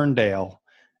to Ferndale,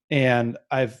 and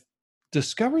I've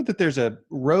discovered that there's a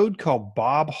road called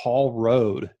Bob Hall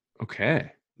Road.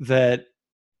 Okay. That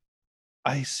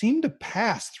I seem to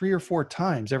pass 3 or 4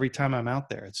 times every time I'm out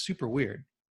there. It's super weird.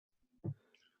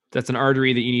 That's an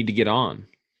artery that you need to get on.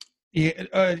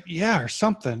 Yeah, or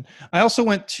something. I also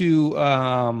went to,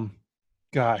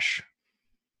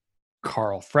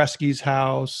 Carl Fresky's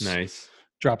house. Nice.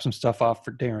 Dropped some stuff off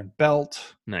for Darren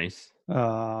Belt. Nice.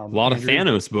 A lot of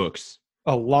Thanos books.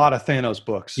 A lot of Thanos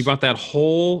books. He bought that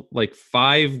whole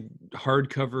 5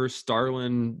 hardcover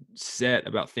Starlin set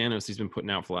about Thanos he's been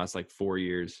putting out for the last 4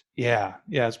 years. Yeah,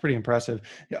 it's pretty impressive.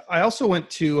 I also went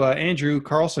to Andrew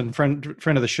Carlson, friend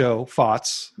of the show,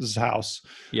 Fotz's house.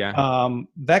 Yeah.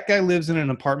 That guy lives in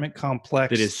an apartment complex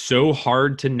that is so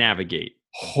hard to navigate.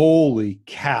 Holy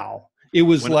cow. It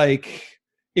was like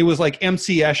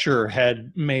MC Escher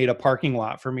had made a parking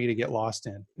lot for me to get lost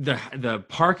in. The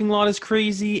parking lot is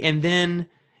crazy, and then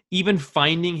even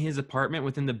finding his apartment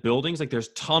within the buildings, there's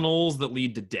tunnels that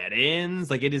lead to dead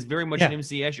ends. It is very much an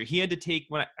MC Escher. He had to take,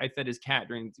 when I fed his cat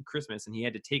during Christmas, and he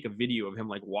had to take a video of him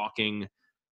walking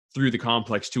through the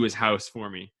complex to his house for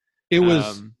me. It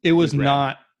was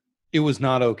not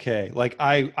okay.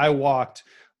 I walked,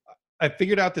 I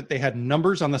figured out that they had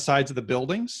numbers on the sides of the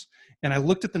buildings, and I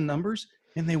looked at the numbers,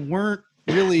 and they weren't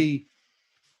really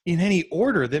in any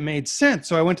order that made sense.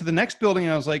 So I went to the next building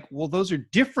and I was like, well, those are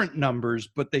different numbers,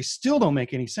 but they still don't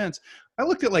make any sense. I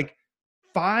looked at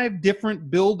 5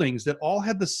 different buildings that all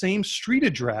had the same street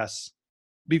address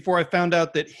before I found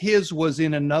out that his was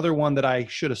in another one that I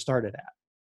should have started at.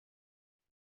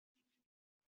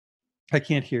 I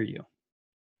can't hear you.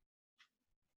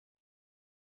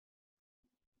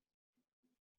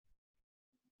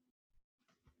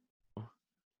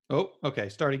 Oh, okay.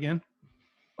 Start again.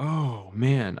 Oh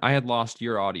man, I had lost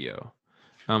your audio.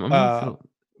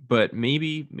 But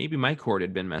maybe my cord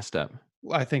had been messed up.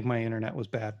 I think my internet was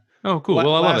bad. Oh, cool.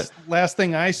 Well, I love it. Last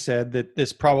thing I said that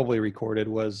this probably recorded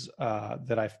was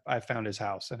that I found his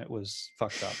house and it was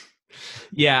fucked up.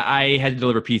 Yeah, I had to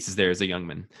deliver pizzas there as a young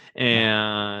man,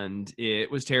 and it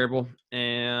was terrible.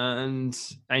 And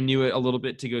I knew it a little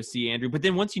bit to go see Andrew, but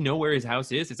then once you know where his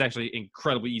house is, it's actually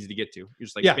incredibly easy to get to. You're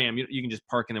just like, Yeah, bam, you can just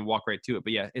park and then walk right to it.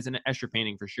 But yeah, it's an Escher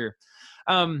painting for sure.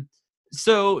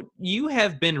 So you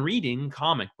have been reading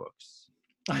comic books.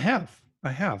 I have.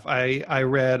 I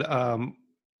read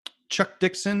Chuck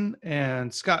Dixon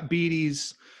and Scott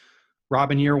Beatty's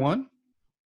Robin Year One,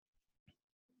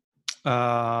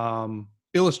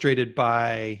 illustrated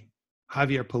by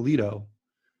Javier Pulido,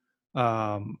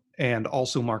 and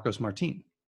also Marcos Martin.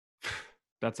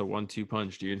 That's a 1-2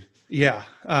 punch, dude. Yeah,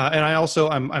 and I also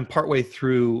I'm partway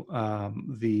through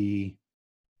the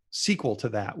sequel to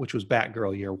that, which was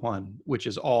Batgirl Year One, which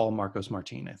is all Marcos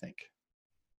Martin, I think.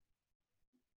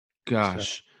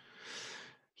 Gosh. So.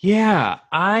 Yeah,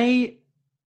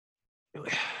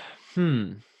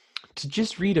 to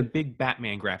just read a big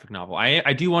Batman graphic novel.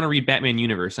 I do want to read Batman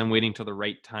Universe. I'm waiting till the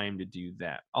right time to do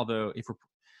that. Although if we're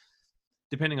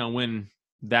depending on when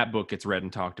that book gets read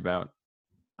and talked about,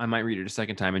 I might read it a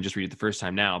second time and just read it the first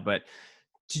time now. But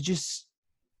to just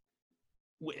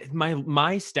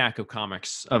my stack of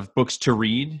comics of books to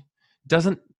read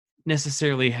doesn't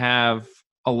necessarily have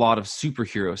a lot of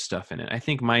superhero stuff in it. I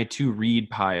think my to read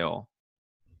pile,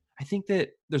 I think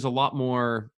that there's a lot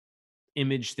more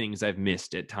Image things I've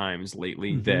missed at times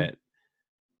lately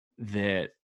that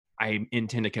I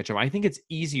intend to catch up. I think it's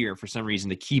easier for some reason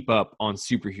to keep up on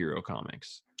superhero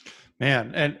comics.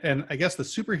 Man, and I guess the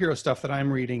superhero stuff that I'm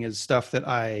reading is stuff that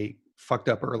I fucked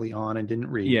up early on and didn't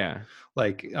read. Yeah.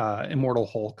 Like Immortal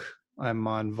Hulk. I'm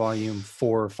on volume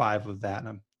 4 or 5 of that, and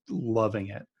I'm loving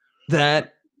it.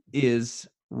 That is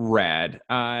rad.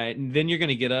 Then you're going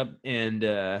to get up and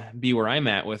be where I'm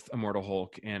at with Immortal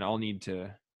Hulk, and I'll need to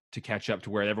catch up to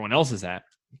where everyone else is at.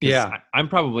 Yeah. I'm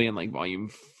probably in like volume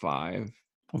 5.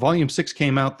 Volume 6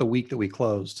 came out the week that we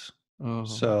closed. Oh.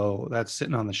 So that's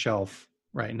sitting on the shelf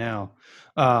right now.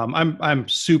 I'm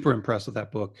super impressed with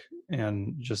that book,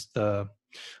 and just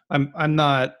I'm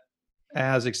not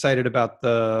as excited about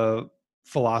the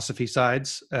philosophy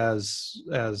sides as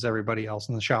everybody else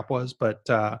in the shop was, but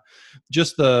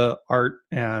just the art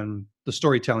and the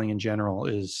storytelling in general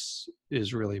is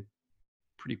really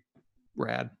pretty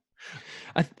rad.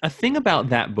 A thing about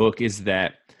that book is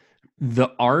that the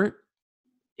art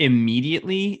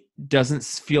immediately doesn't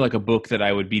feel like a book that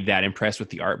I would be that impressed with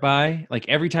the art by. Like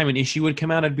every time an issue would come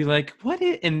out, I'd be like, what?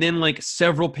 And then like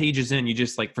several pages in, you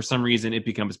just like, for some reason it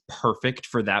becomes perfect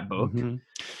for that book.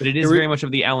 But it is very much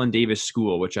of the Alan Davis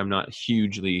school, which I'm not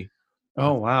hugely.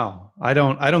 Oh, wow. I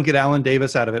don't get Alan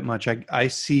Davis out of it much. I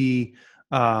see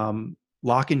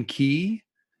Lock and Key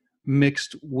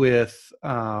mixed with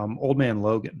Old Man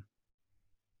Logan.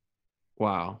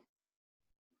 Wow.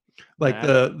 Like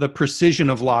the precision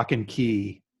of Lock and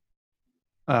Key,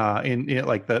 in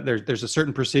like there's a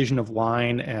certain precision of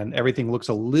line, and everything looks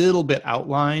a little bit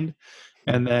outlined,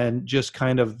 and then just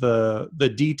kind of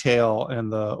the detail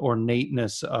and the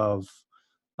ornateness of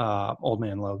Old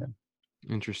Man Logan.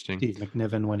 Interesting. Steve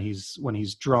McNiven when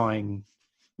he's drawing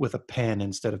with a pen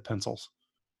instead of pencils.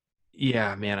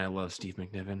 Yeah, man, I love Steve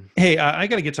McNiven. Hey, I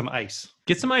got to get some ice.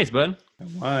 Get some ice, bud.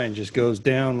 Wine just goes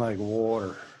down like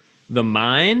water. The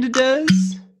mind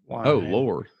does? Wine. Oh,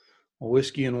 Lord.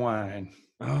 Whiskey and wine.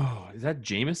 Oh, is that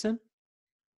Jameson?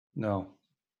 No.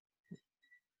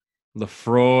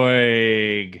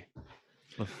 Lafroig.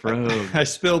 I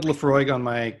spilled Lafroig on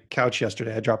my couch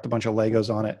yesterday. I dropped a bunch of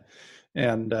Legos on it.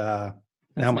 And now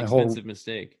my whole expensive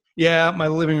mistake. Yeah, my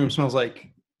living room smells like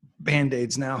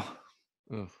Band-Aids now.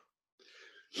 Ugh.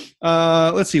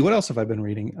 Let's see, what else have I been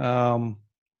reading?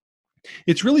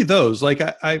 It's really those. Like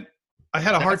I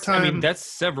had a hard time. I mean, that's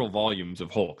several volumes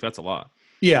of Hulk. That's a lot.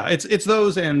 Yeah, it's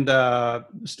those, and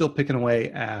still picking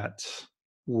away at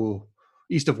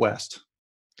East of West,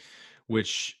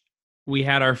 which we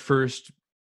had our first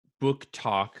book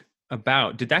talk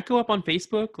about. Did that go up on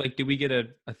Facebook? Like, did we get a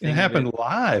thing? It happened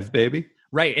live, baby.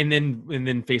 Right, and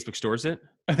then Facebook stores it?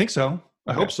 I think so.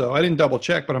 I hope so. I didn't double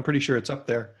check, but I'm pretty sure it's up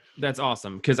there. That's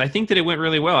awesome, because I think that it went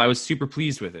really well. I was super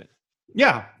pleased with it.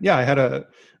 Yeah, I had a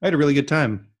really good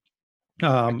time,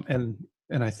 and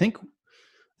I think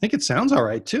it sounds all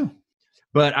right too.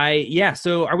 But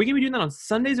so are we gonna be doing that on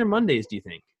Sundays or Mondays, do you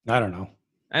think? I don't know.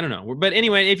 But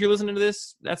anyway, if you're listening to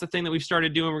this, that's the thing that we've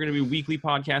started doing. We're going to be weekly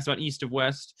podcasts about East of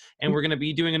West, and we're going to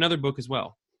be doing another book as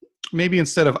well. Maybe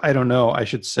instead of I don't know, I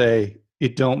should say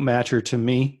it don't matter to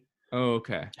me. Oh,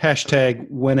 okay. #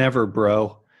 whenever,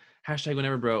 bro. #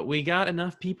 whenever, bro. We got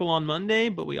enough people on Monday,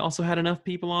 but we also had enough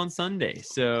people on Sunday.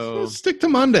 So let's stick to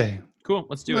Monday. Cool.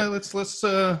 Let's do it. Let's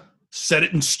Set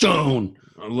it in stone.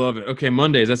 I love it. Okay,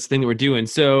 Mondays. That's the thing that we're doing.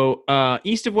 So,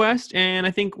 East of West, and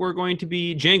I think we're going to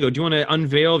be Django. Do you want to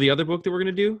unveil the other book that we're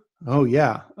going to do? Oh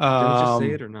yeah. Did I just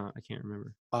say it or not? I can't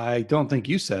remember. I don't think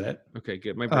you said it. Okay,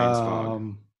 good. My brain's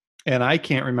fog. And I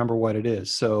can't remember what it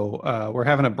is. So we're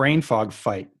having a brain fog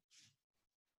fight.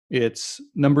 It's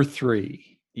number 3.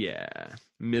 Yeah,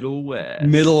 Middle West.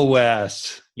 Middle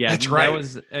West. Yeah, that's right. That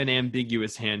was an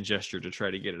ambiguous hand gesture to try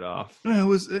to get it off. It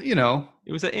was, it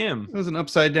was an M. It was an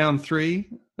upside down 3,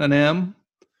 an M,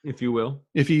 if you will.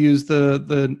 If you use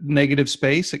the negative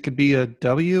space, it could be a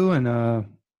W and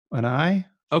an I.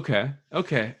 Okay.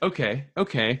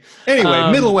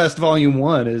 Anyway, Middle West Volume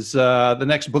 1 is the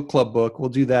next book club book. We'll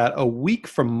do that a week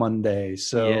from Monday.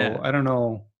 So yeah. I don't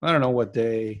know what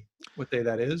day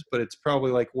that is, but it's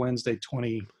probably like Wednesday,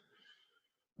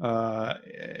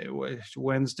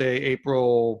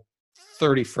 April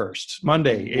 31st.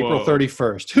 Monday, Whoa. April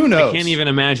 31st. Who knows? I can't even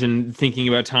imagine thinking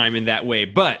about time in that way.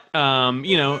 But, on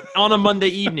a Monday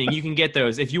evening, you can get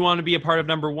those. If you want to be a part of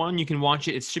number 1, you can watch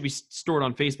it. It should be stored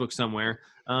on Facebook somewhere.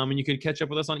 And you could catch up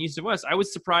with us on East of West. I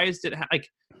was surprised at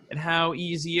how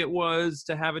easy it was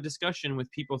to have a discussion with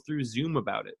people through Zoom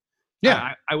about it.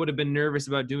 Yeah, I would have been nervous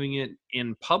about doing it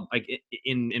in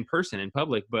in person in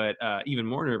public, but even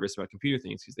more nervous about computer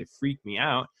things because they freak me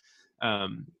out.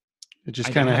 It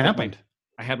just kind of happened.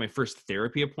 I had my first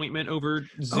therapy appointment over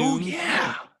Zoom. Oh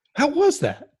yeah, how was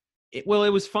that? It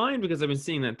was fine because I've been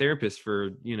seeing that therapist for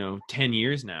 10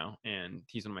 years now, and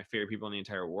he's one of my favorite people in the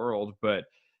entire world. But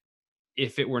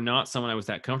if it were not someone I was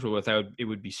that comfortable with, it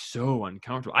would be so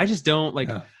uncomfortable. I just don't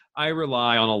I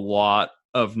rely on a lot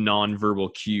of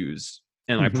nonverbal cues,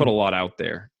 and I put a lot out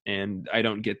there, and I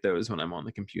don't get those when I'm on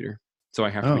the computer. So I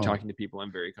have to be talking to people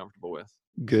I'm very comfortable with.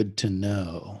 Good to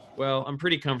know. Well, I'm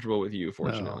pretty comfortable with you,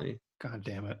 fortunately. Oh, God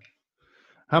damn it.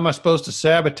 How am I supposed to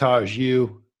sabotage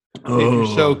you if you're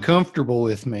so comfortable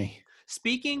with me?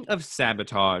 Speaking of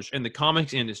sabotage and the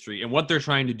comics industry and what they're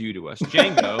trying to do to us,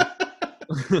 Django,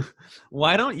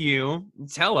 why don't you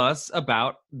tell us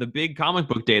about the big comic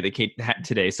book day that Kate had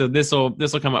today? So this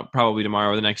will come up probably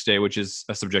tomorrow or the next day, which is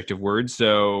a subjective word.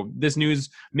 So this news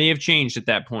may have changed at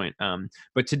that point.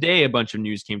 But today a bunch of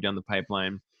news came down the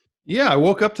pipeline. Yeah, I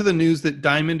woke up to the news that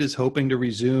Diamond is hoping to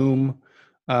resume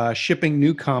shipping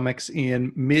new comics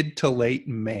in mid to late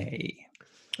May.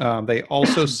 They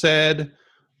also said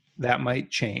that might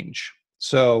change.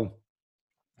 So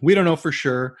we don't know for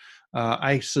sure.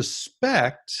 I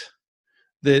suspect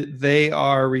that they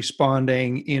are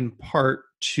responding in part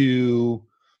to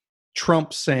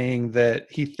Trump saying that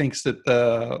he thinks that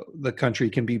the country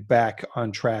can be back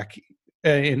on track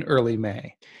in early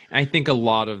May. I think a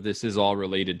lot of this is all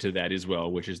related to that as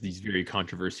well, which is these very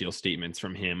controversial statements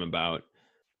from him about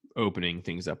opening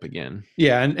things up again.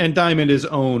 Yeah, and Diamond is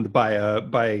owned by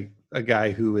a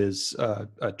guy who is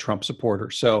a Trump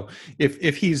supporter. So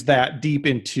if he's that deep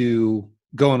into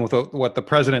going with what the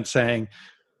president's saying,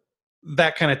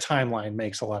 that kind of timeline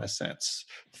makes a lot of sense.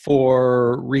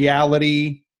 For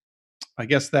reality, I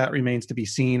guess that remains to be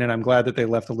seen, and I'm glad that they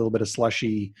left a little bit of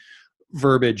slushy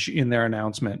verbiage in their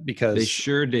announcement, because they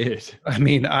sure did. I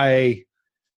mean,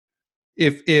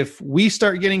 if we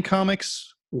start getting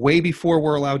comics way before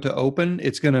we're allowed to open,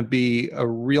 it's going to be a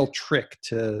real trick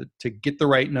to get the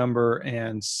right number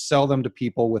and sell them to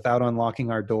people without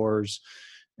unlocking our doors.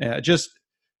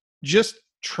 Just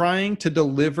trying to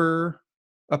deliver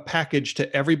a package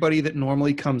to everybody that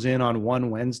normally comes in on one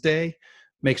Wednesday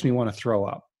makes me want to throw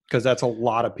up, because that's a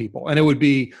lot of people. And it would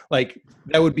be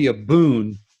that would be a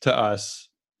boon to us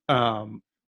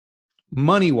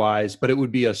money wise, but it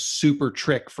would be a super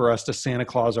trick for us to Santa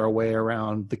Claus our way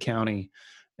around the county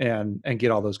and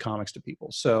get all those comics to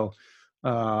people. So,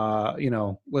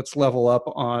 let's level up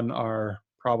on our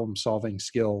problem-solving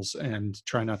skills and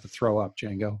try not to throw up,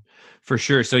 Django. For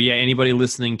sure. So yeah, anybody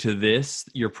listening to this,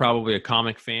 you're probably a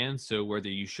comic fan. So whether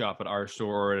you shop at our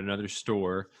store or at another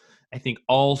store, I think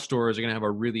all stores are going to have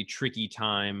a really tricky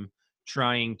time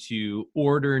trying to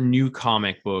order new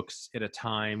comic books at a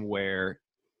time where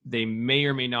they may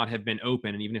or may not have been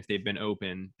open. And even if they've been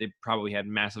open, they've probably had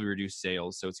massively reduced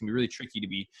sales. So it's going to be really tricky to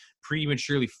be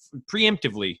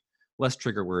preemptively, less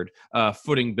trigger word,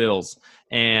 footing bills.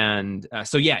 And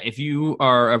so, yeah, if you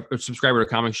are a subscriber to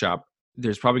Comic Shop,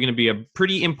 there's probably going to be a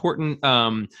pretty important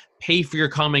pay for your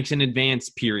comics in advance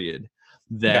period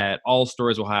that all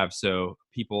stores will have. So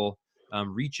people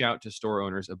reach out to store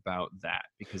owners about that,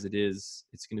 because it's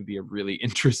going to be a really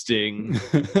interesting,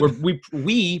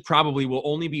 we probably will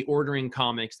only be ordering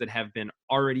comics that have been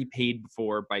already paid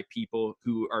for by people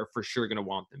who are for sure going to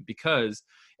want them, because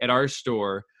at our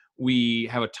store, we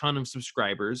have a ton of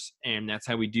subscribers, and that's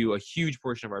how we do a huge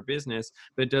portion of our business.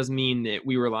 But it does mean that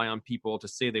we rely on people to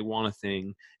say they want a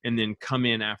thing and then come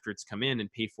in after it's come in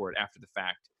and pay for it after the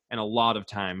fact. And a lot of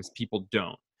times people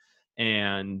don't.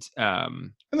 And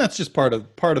that's just part of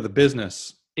the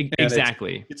business.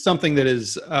 Exactly. It's something that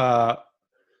is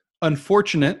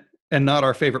unfortunate and not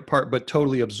our favorite part, but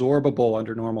totally absorbable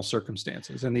under normal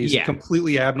circumstances. And these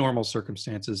completely abnormal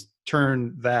circumstances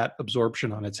turn that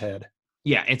absorption on its head.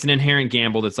 Yeah, it's an inherent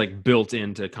gamble that's like built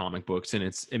into comic books, and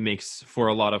it makes for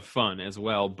a lot of fun as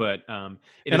well. But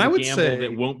it is a gamble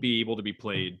that won't be able to be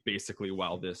played basically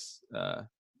while this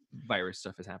virus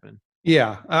stuff is happening.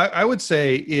 Yeah, I would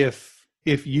say if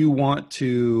you want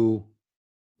to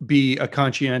be a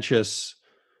conscientious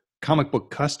comic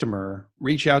book customer,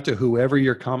 reach out to whoever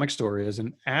your comic store is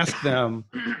and ask them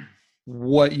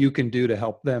what you can do to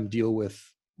help them deal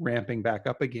with ramping back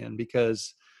up again,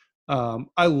 because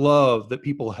I love that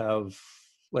people have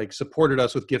like supported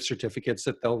us with gift certificates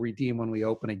that they'll redeem when we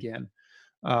open again.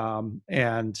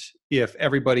 And if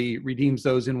everybody redeems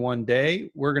those in one day,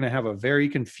 we're going to have a very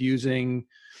confusing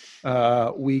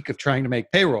week of trying to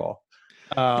make payroll.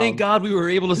 Thank God we were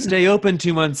able to stay open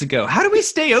 2 months ago. How do we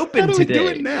stay open today? How do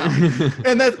we do it now?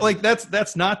 And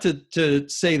that's not to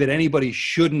say that anybody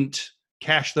shouldn't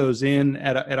cash those in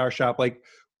at our shop. Like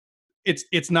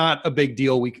it's not a big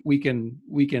deal. We can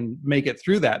make it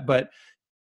through that, but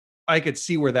I could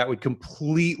see where that would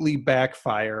completely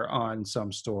backfire on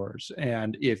some stores.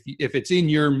 And if it's in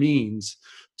your means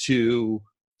to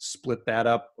split that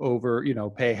up over,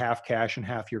 pay half cash and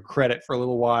half your credit for a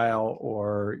little while,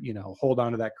 or, hold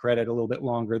on to that credit a little bit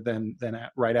longer than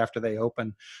right after they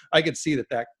open, I could see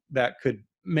that could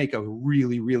make a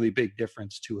really, really big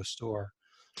difference to a store.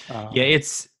 Yeah,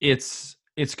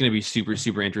 it's going to be super,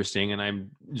 super interesting. And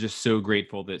I'm just so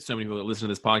grateful that so many people that listen to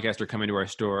this podcast are coming to our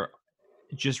store.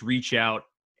 Just reach out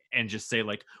and just say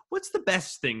like, what's the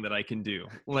best thing that I can do?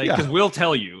 Like, because we'll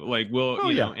tell you, like,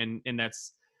 and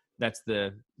that's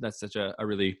such a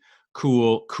really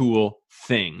cool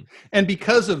thing. And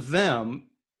because of them,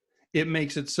 it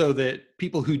makes it so that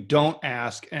people who don't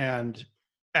ask and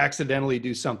accidentally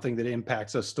do something that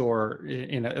impacts a store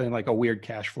in like a weird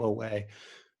cash flow way,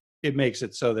 it makes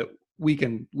it so that we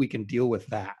can deal with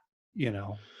that,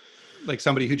 like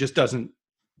somebody who just doesn't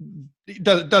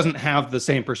have the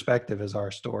same perspective as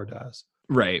our store does.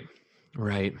 Right.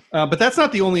 But that's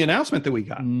not the only announcement that we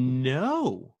got.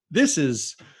 No. This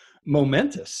is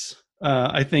momentous.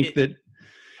 I think that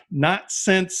not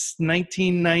since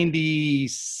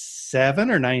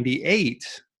 1997 or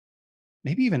 98,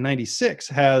 maybe even 96,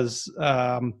 have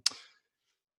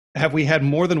we had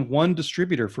more than one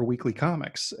distributor for Weekly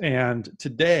Comics. And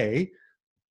today,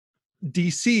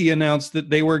 DC announced that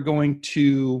they were going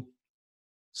to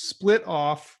split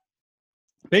the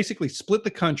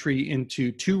country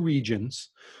into two regions,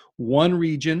 one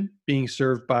region being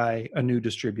served by a new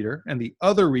distributor and the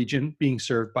other region being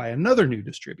served by another new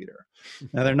distributor.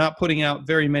 Now, they're not putting out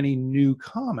very many new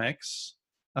comics.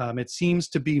 It seems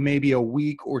to be maybe a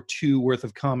week or two worth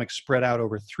of comics spread out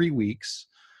over 3 weeks.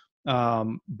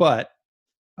 But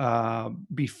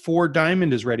before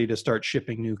Diamond is ready to start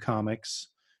shipping new comics,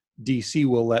 DC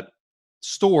will let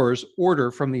stores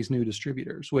order from these new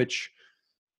distributors, which,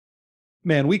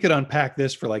 man, we could unpack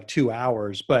this for like 2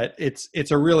 hours, but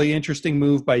it's a really interesting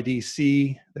move by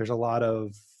DC. There's a lot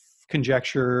of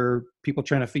conjecture, people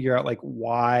trying to figure out like,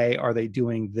 why are they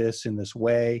doing this in this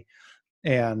way?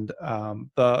 And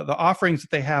the offerings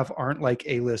that they have aren't like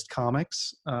A-list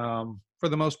comics for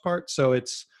the most part. So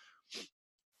it's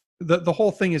the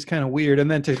whole thing is kind of weird.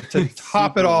 And then to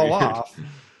top it all off,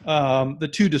 the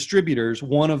two distributors,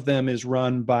 one of them is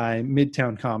run by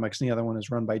Midtown Comics and the other one is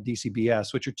run by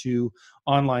DCBS, which are two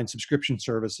online subscription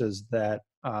services that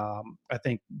I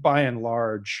think by and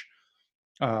large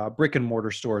brick and mortar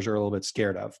stores are a little bit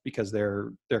scared of, because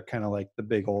they're kind of like the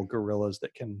big old gorillas that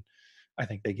I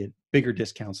think they get bigger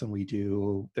discounts than we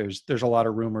do. There's a lot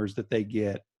of rumors that they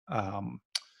get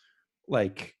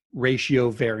like ratio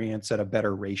variants at a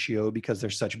better ratio because they're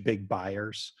such big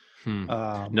buyers.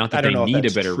 Not that they need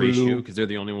a better ratio because they're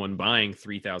the only one buying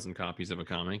 3,000 copies of a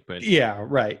comic, but yeah,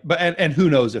 right. But and who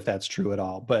knows if that's true at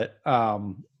all? But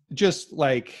just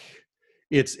like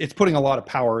it's putting a lot of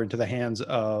power into the hands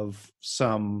of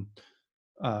some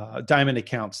Diamond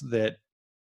accounts that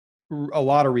a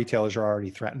lot of retailers are already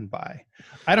threatened by.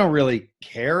 I don't really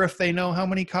care if they know how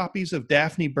many copies of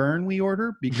Daphne Byrne we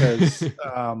order, because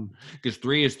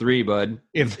 3 is 3, bud.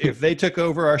 If they took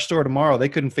over our store tomorrow, they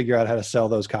couldn't figure out how to sell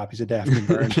those copies of Daphne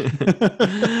Byrne.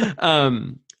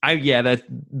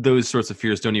 Those sorts of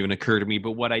fears don't even occur to me.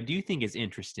 But what I do think is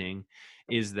interesting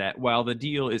is that while the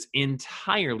deal is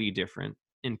entirely different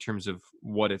in terms of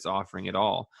what it's offering at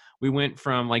all, we went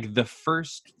from like the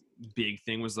first big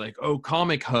thing was like, oh,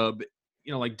 Comic Hub,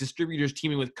 you know, like distributors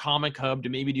teaming with Comic Hub to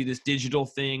maybe do this digital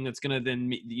thing that's going to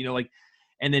then, you know, like,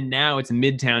 and then now it's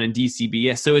Midtown and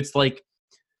DCBS. So it's like,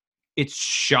 it's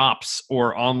shops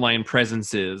or online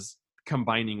presences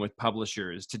combining with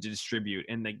publishers to distribute.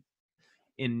 And like,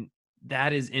 in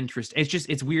that is interesting. It's just,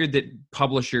 it's weird that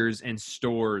publishers and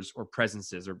stores or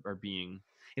presences are being,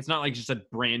 it's not like just a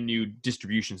brand new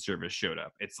distribution service showed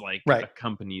up. It's like Right. a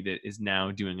company that is now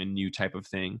doing a new type of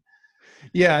thing.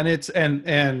 Yeah, and it's and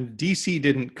DC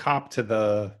didn't cop to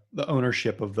the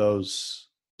ownership of those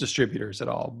distributors at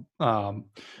all.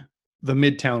 The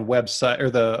Midtown website, or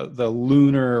the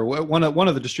Lunar, one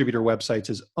of the distributor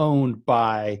websites is owned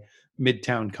by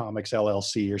Midtown Comics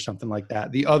LLC or something like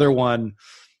that. The other one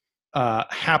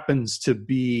happens to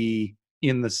be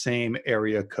in the same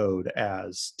area code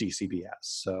as DCBS,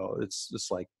 so it's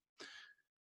just like,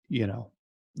 you know,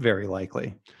 very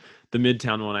likely. The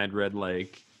Midtown one I'd read,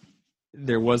 like,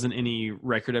 there wasn't any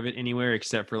record of it anywhere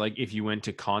except for like if you went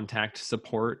to contact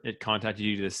support, it contacted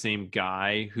you to the same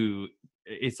guy who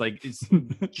it's like it's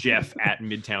Jeff at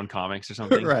Midtown Comics or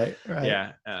something. Right.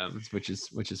 Yeah, which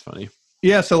is funny.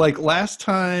 Yeah, so like last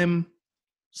time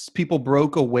people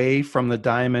broke away from the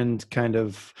Diamond kind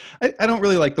of, I don't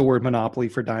really like the word monopoly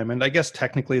for Diamond. I guess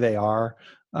technically they are,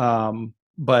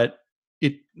 but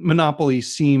monopoly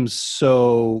seems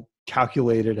so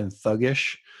calculated and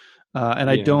thuggish, and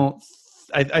Yeah.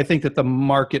 I think that the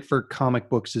market for comic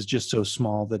books is just so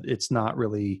small that it's not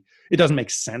really, it doesn't make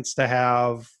sense to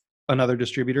have another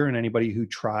distributor, and anybody who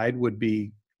tried would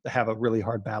have a really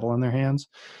hard battle on their hands.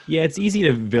 Yeah, it's easy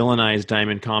to villainize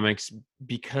Diamond Comics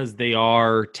because they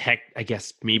are I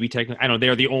guess maybe technically, I don't know,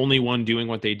 they're the only one doing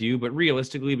what they do, but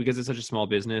realistically, because it's such a small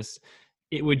business,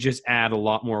 it would just add a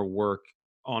lot more work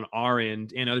on our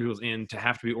end and other people's end to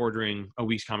have to be ordering a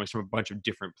week's comics from a bunch of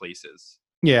different places.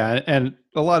 Yeah, and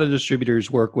a lot of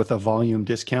distributors work with a volume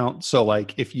discount. So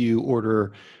like if you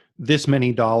order this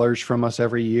many dollars from us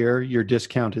every year, your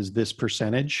discount is this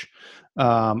percentage.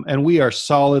 And we are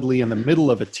solidly in the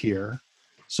middle of a tier.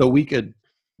 So we could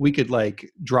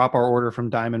like drop our order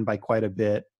from Diamond by quite a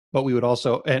bit, but we would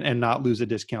also, and not lose a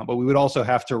discount, but we would also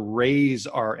have to raise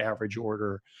our average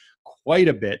order quite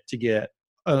a bit to get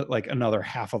like another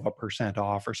 0.5%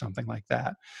 off or something like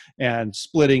that. And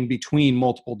splitting between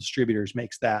multiple distributors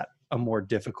makes that a more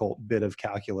difficult bit of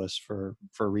calculus for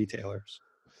retailers.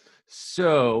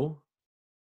 So,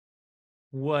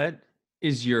 what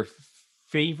is your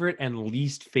favorite and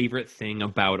least favorite thing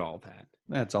about all that?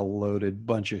 That's a loaded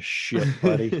bunch of shit,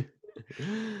 buddy.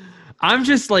 I'm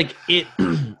just like, it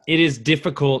is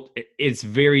difficult. It's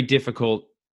very difficult.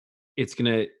 It's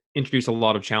going to introduce a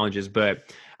lot of challenges,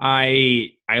 but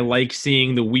I like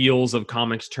seeing the wheels of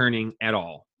comics turning at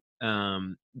all.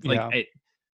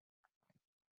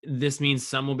 This means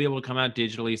some will be able to come out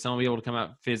digitally, some will be able to come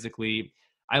out physically.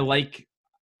 I like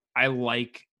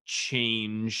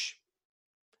change,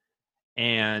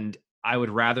 and I would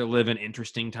rather live in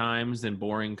interesting times than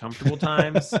boring, comfortable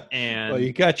times. And well,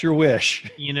 you got your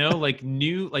wish. You know, like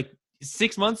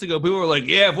 6 months ago, people were like,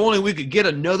 "Yeah, if only we could get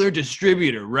another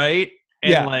distributor, right?"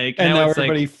 And yeah, like, and now it's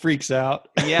everybody like, freaks out.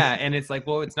 Yeah, and it's like,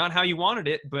 well, it's not how you wanted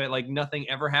it, but like nothing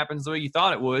ever happens the way you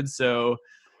thought it would. So,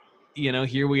 you know,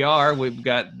 here we are. We've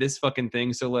got this fucking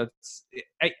thing. So let's.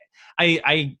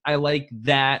 I like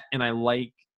that, and I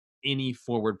like any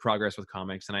forward progress with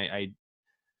comics, and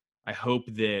I hope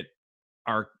that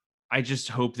I just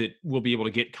hope that we'll be able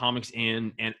to get comics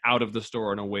in and out of the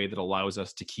store in a way that allows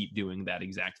us to keep doing that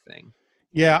exact thing.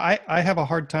 Yeah, I have a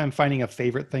hard time finding a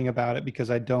favorite thing about it because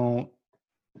I don't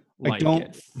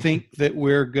think that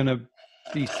we're going to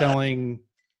be selling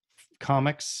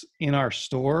comics in our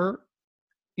store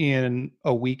in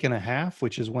a week and a half,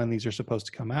 which is when these are supposed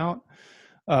to come out.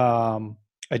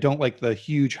 I don't like the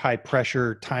huge high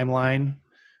pressure timeline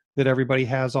that everybody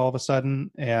has all of a sudden.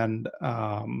 And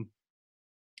I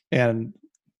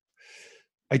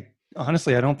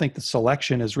honestly, I don't think the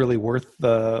selection is really worth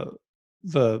the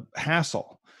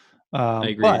hassle. I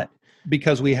agree. But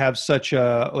because we have such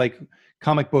like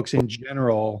comic books in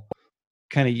general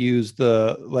kind of use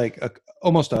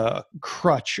almost a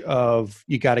crutch of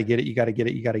you got to get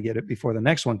it before the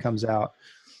next one comes out.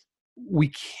 We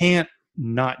can't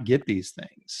not get these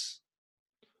things,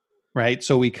 right?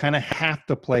 So we kind of have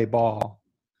to play ball.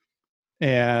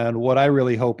 And what I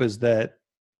really hope is that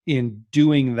in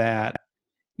doing that,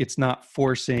 it's not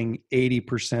forcing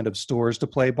 80% of stores to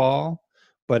play ball,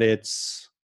 but it's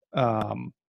I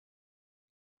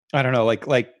don't know,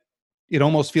 like it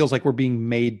almost feels like we're being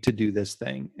made to do this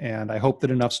thing. And I hope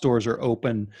that enough stores are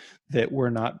open that we're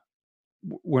not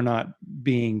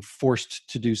being forced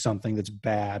to do something that's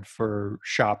bad for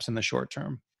shops in the short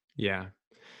term. Yeah.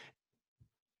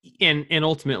 And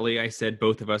ultimately, I said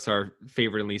both of us are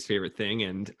favorite and least favorite thing,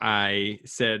 and I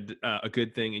said a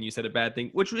good thing, and you said a bad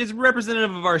thing, which is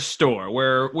representative of our store,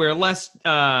 where less,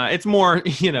 it's more,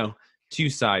 two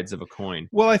sides of a coin.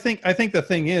 Well, I think the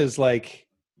thing is, like,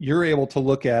 you're able to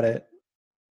look at it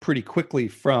pretty quickly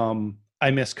from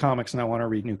I miss comics and I want to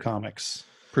read new comics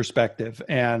perspective,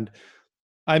 and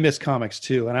I miss comics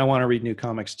too, and I want to read new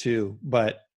comics too,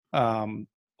 but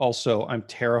also I'm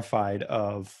terrified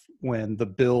of when the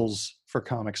bills for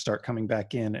comics start coming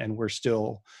back in and we're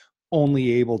still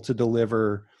only able to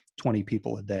deliver 20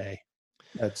 people a day.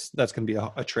 That's going to be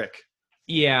a trick.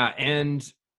 Yeah, and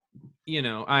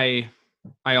I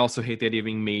also hate the idea of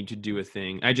being made to do a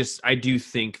thing. I do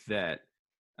think that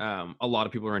a lot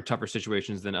of people are in tougher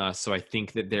situations than us, so I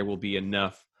think that there will be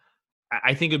enough.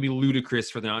 I think it would be ludicrous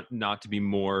for there not to be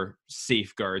more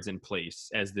safeguards in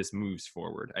place as this moves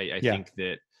forward. I think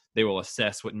that they will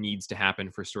assess what needs to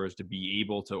happen for stores to be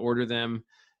able to order them,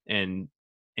 and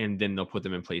then they'll put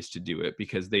them in place to do it,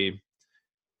 because they'll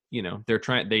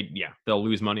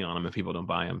lose money on them if people don't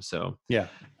buy them. So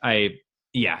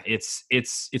it's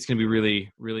going to be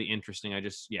really, really interesting. I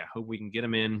just hope we can get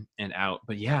them in and out.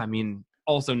 But I mean,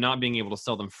 also not being able to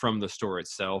sell them from the store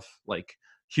itself, like,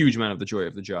 huge amount of the joy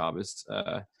of the job is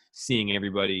seeing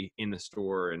everybody in the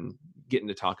store and getting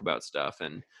to talk about stuff,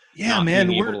 and being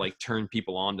able to like turn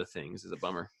people on to things is a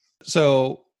bummer.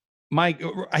 So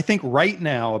I think right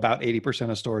now about 80%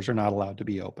 of stores are not allowed to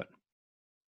be open.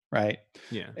 Right.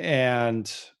 Yeah.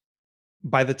 And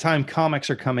by the time comics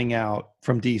are coming out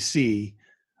from DC,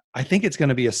 I think it's going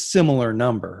to be a similar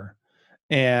number.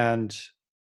 And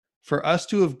for us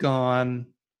to have gone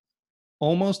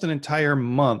almost an entire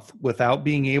month without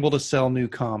being able to sell new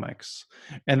comics,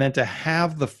 and then to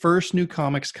have the first new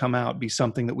comics come out be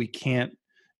something that we can't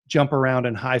jump around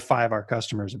and high five our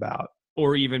customers about,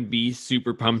 or even be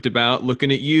super pumped about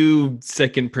looking at you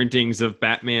second printings of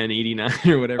Batman 89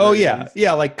 or whatever. Oh yeah.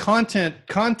 Yeah. Like content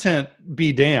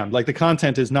be damned. Like the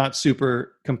content is not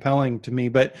super compelling to me,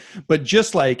 but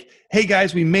just like, hey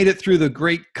guys, we made it through the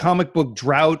great comic book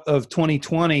drought of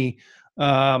 2020.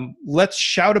 Let's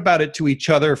shout about it to each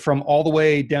other from all the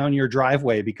way down your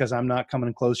driveway, because I'm not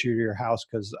coming closer to your house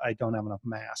because I don't have enough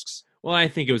masks. Well, I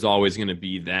think it was always going to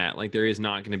be that. Like, there is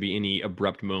not going to be any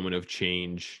abrupt moment of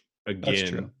change again. That's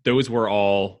true. Those were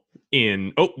all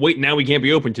in, oh, wait, now we can't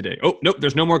be open today. Oh, nope,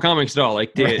 there's no more comics at all.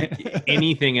 Like,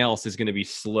 anything else is going to be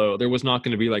slow. There was not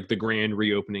going to be like the grand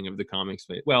reopening of the comics.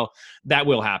 Well, that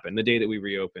will happen. The day that we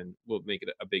reopen, we'll make it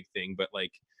a big thing, but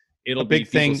like, it'll be a big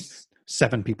thing.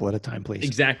 7 people at a time, please.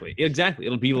 Exactly.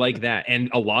 It'll be like that. And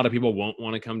a lot of people won't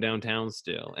want to come downtown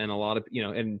still. And a lot of,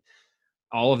 and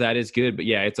all of that is good, but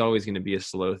it's always going to be a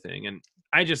slow thing. And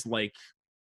I just like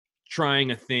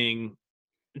trying a thing,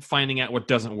 finding out what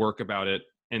doesn't work about it,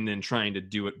 and then trying to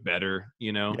do it better,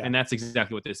 and that's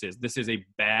exactly what this is. This is a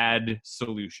bad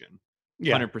solution.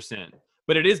 100%.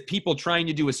 But it is people trying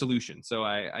to do a solution. So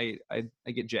I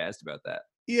get jazzed about that.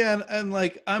 Yeah. And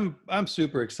like, I'm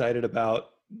super excited about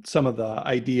some of the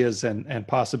ideas and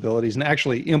possibilities and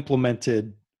actually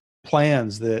implemented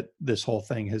plans that this whole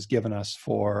thing has given us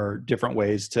for different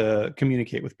ways to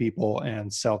communicate with people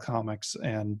and sell comics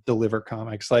and deliver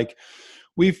comics. Like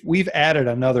we've added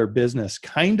another business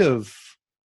completely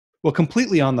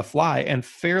on the fly and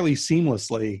fairly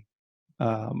seamlessly.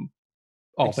 All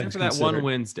except things for that considered. One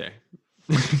Wednesday.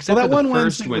 So that one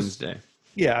Wednesday.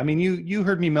 Yeah. I mean, you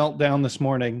heard me melt down this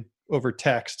morning over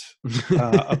text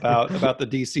about the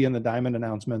DC and the Diamond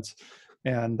announcements.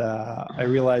 And I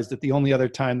realized that the only other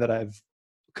time that I've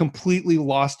completely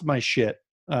lost my shit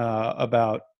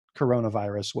about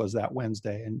coronavirus was that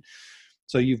Wednesday. And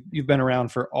so you've been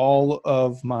around for all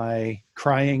of my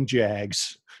crying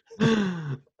jags.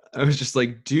 I was just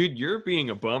like, dude, you're being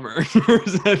a bummer.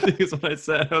 I think is what I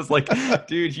said. I was like,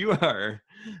 dude, you are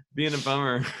being a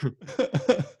bummer.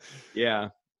 Yeah.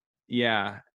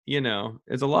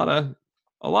 It's a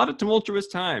lot of tumultuous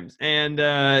times.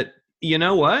 And you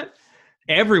know what?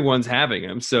 Everyone's having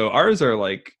them. So ours are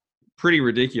like pretty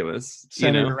ridiculous.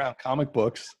 Centered around comic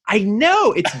books. I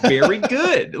know. It's very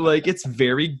good. Like, it's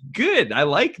very good. I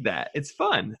like that. It's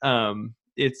fun.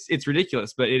 It's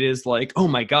ridiculous, but it is like, oh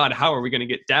my God, how are we going to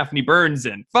get Daphne Burns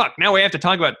in? Fuck, now we have to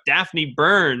talk about Daphne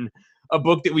Byrne, a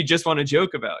book that we just want to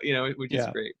joke about, which is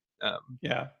great.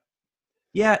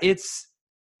 It's,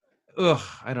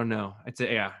 I don't know.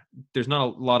 There's not a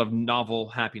lot of novel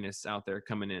happiness out there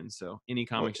coming in. So any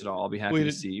comics at all, I'll be happy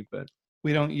to see. But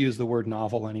We don't use the word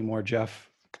novel anymore, Jeff,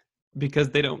 because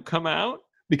they don't come out.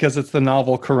 because it's the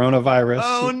novel coronavirus.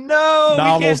 Oh no, we can't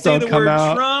Novels say don't the come word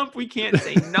out. Trump. We can't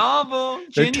say novel.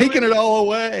 They're taking it all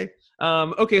away.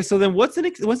 Okay, so then what's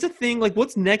the thing, like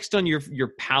what's next on your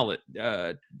palette?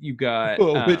 You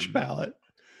got Witch palette.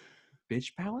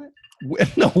 Bitch palette?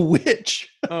 No, witch.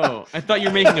 Oh, I thought you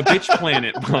were making a bitch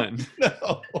planet pun.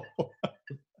 No.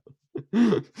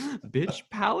 Bitch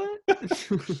palette?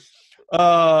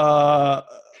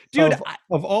 Dude,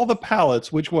 of all the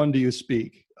palettes, which one do you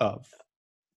speak of?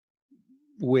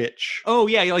 Which? Oh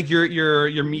yeah, like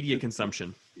your media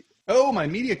consumption. Oh, my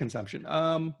media consumption.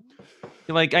 So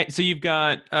you've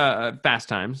got Fast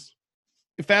Times.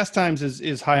 Fast Times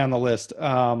is high on the list.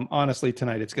 Honestly,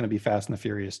 tonight it's going to be Fast and the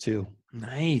Furious 2.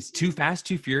 Nice. Too Fast,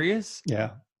 Too Furious?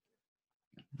 Yeah.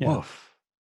 Woof.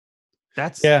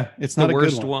 That's it's not the a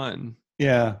worst good one.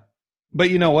 Yeah. But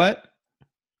you know what?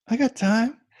 I got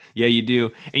time. Yeah, you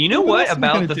do. And you know what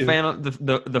about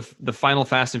the final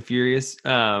Fast and Furious,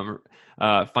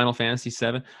 Final Fantasy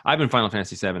 7? I've been Final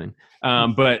Fantasy 7ing.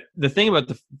 But the thing about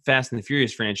the Fast and the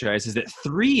Furious franchise is that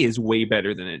 3 is way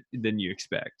better than you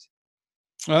expect.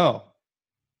 Oh.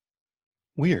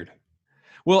 Weird.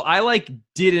 Well, I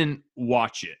didn't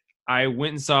watch it. I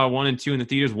went and saw 1 and 2 in the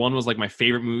theaters. 1 was my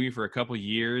favorite movie for a couple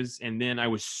years, and then I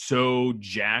was so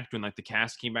jacked when the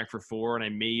cast came back for 4, and I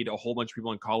made a whole bunch of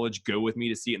people in college go with me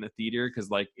to see it in the theater because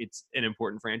it's an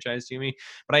important franchise to me.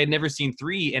 But I had never seen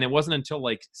 3, and it wasn't until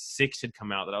 6 had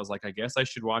come out that I was like, I guess I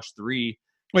should watch 3.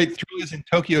 Wait, 3 is in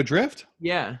Tokyo Drift?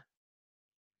 Yeah,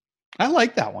 I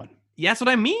like that one. Yeah, that's what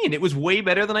I mean. It was way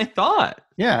better than I thought.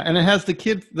 Yeah, and it has the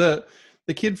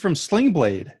kid from Sling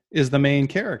Blade is the main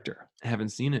character. I haven't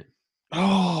seen it.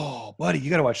 Oh, buddy, you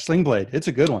got to watch Sling Blade. It's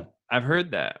a good one. I've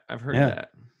heard that. that.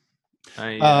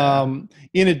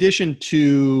 In addition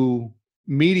to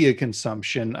media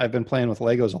consumption, I've been playing with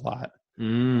Legos a lot.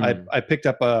 I picked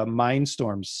up a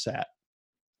Mindstorm set,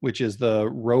 which is the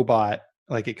robot.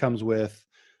 It comes with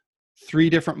 3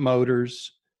 different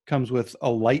motors, comes with a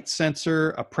light sensor,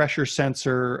 a pressure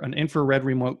sensor, an infrared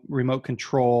remote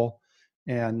control,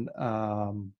 and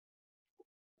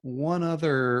one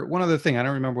other thing. I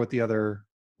don't remember what the other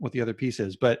piece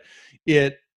is, but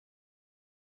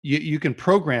you can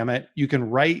program it. You can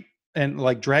write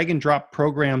and drag and drop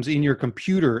programs in your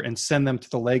computer and send them to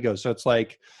the Lego. So it's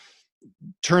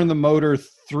turn the motor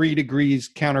 3 degrees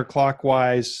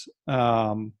counterclockwise,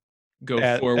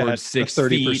 go forward 6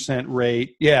 30%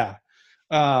 rate. Yeah.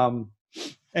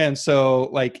 And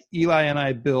so Eli and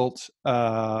I built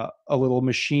a little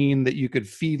machine that you could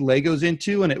feed Legos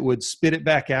into, and it would spit it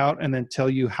back out and then tell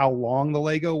you how long the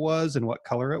Lego was and what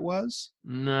color it was.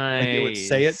 Nice. It would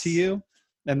say it to you.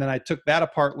 And then I took that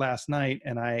apart last night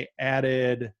and I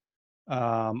added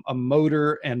a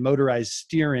motor and motorized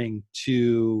steering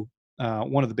to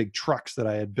one of the big trucks that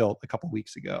I had built a couple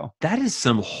weeks ago. That is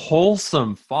some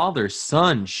wholesome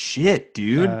father-son shit,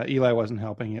 dude. Eli wasn't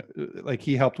helping.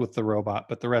 He helped with the robot,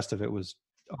 but the rest of it was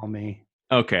all me.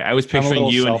 Okay, I was picturing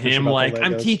you and him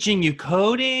I'm teaching you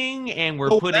coding, and we're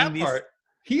putting these. Part.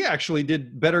 He actually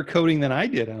did better coding than I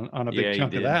did on a big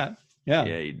chunk of that. Yeah,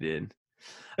 he did.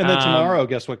 And then tomorrow,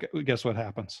 guess what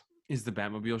happens? Is the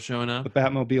Batmobile showing up? The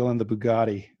Batmobile and the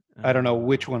Bugatti. I don't know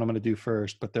which one I'm going to do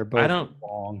first, but they're both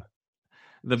long.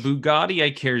 The Bugatti I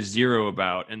care 0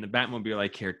 about, and the Batmobile I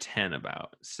care 10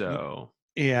 about. So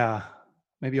yeah,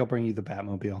 maybe I'll bring you the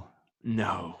Batmobile.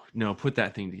 No, put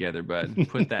that thing together, bud.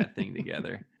 Put that thing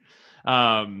together.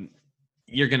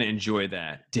 You're gonna enjoy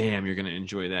that. Damn, you're gonna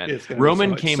enjoy that.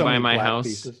 Roman came by my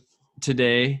house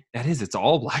today. It's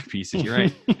all black pieces. You're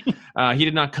right. He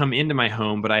did not come into my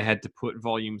home, but I had to put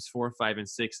volumes 4, 5, and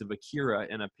 6 of Akira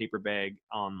in a paper bag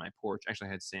on my porch. Actually,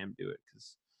 I had Sam do it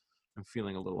because I'm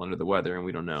feeling a little under the weather and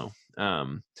we don't know.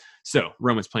 So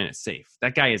Roman's playing it safe.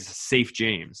 That guy is safe,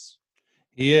 James.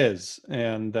 He is.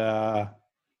 And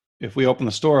if we open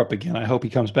the store up again, I hope he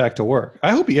comes back to work.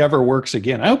 I hope he ever works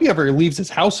again. I hope he ever leaves his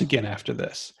house again after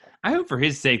this. I hope for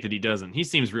his sake that he doesn't. He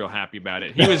seems real happy about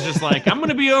it. He was just I'm going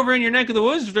to be over in your neck of the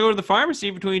woods to go to the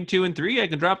pharmacy between 2 and 3. I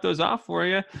can drop those off for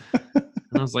you. And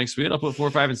I was like, sweet, I'll put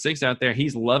 4, 5, and 6 out there.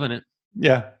 He's loving it.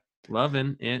 Yeah.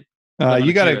 Loving it.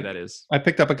 You got that is. I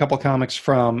picked up a couple comics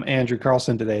from Andrew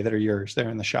Carlson today that are yours. They're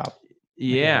in the shop.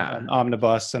 Yeah. An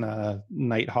omnibus and a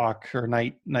Nighthawk or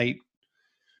Night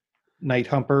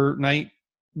Humper, Night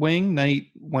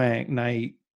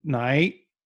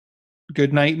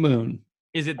Good Night Moon.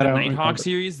 Is it the Nighthawk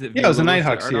series? It was a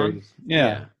Nighthawk series.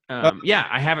 Yeah. Yeah,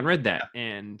 I haven't read that.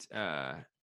 And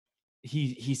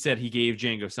he said he gave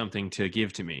Django something to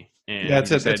give to me. And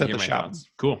it's at the shop. Thoughts.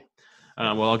 Cool.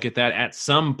 Well, I'll get that at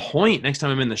some point next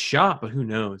time I'm in the shop, but who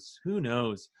knows? Who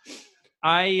knows?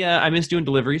 I miss doing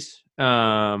deliveries.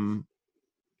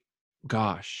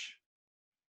 Gosh.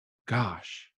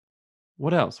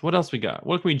 What else? What else we got?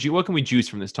 What can we juice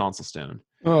from this tonsil stone?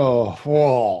 Oh,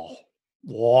 whoa.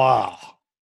 Wow.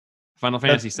 Final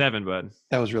Fantasy VII, bud.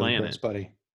 That was really Playing gross, it.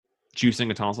 buddy. Juicing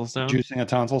a tonsil stone? Juicing a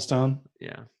tonsil stone?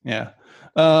 Yeah. Yeah.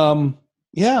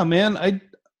 Yeah, man.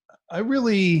 I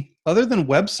really, other than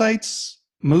websites,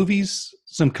 movies,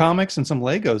 some comics, and some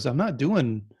Legos, I'm not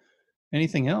doing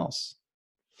anything else.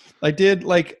 I've had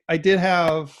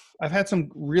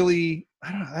some really,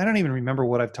 I don't even remember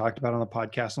what I've talked about on the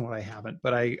podcast and what I haven't,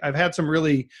 but I've had some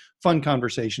really fun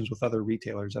conversations with other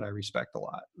retailers that I respect a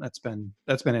lot. That's been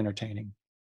entertaining.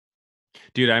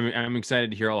 Dude, I'm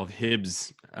excited to hear all of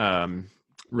Hibbs'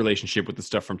 relationship with the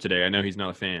stuff from today. I know he's not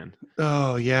a fan.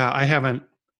 Oh yeah, I haven't.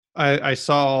 I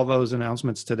saw all those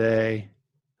announcements today,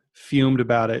 fumed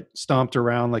about it, stomped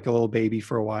around like a little baby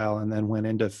for a while, and then went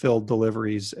into filled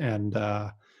deliveries, and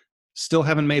still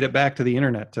haven't made it back to the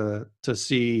internet to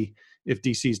see if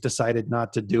DC's decided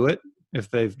not to do it, if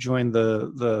they've joined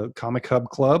the Comic Hub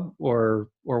Club or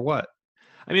what.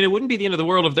 I mean, it wouldn't be the end of the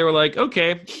world if they were like,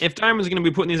 okay, if Diamond's going to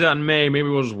be putting these out in May, maybe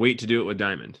we'll just wait to do it with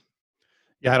Diamond.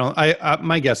 Yeah,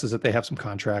 my guess is that they have some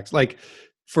contracts. Like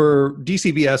for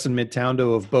DCBS and Midtown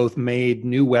to have both made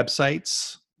new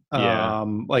websites,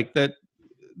 like that,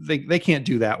 they can't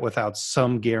do that without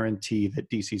some guarantee that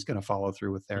DC's going to follow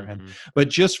through with their end. But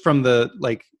just from the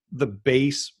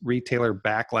base retailer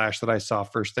backlash that I saw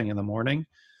first thing in the morning,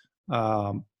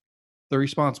 the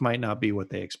response might not be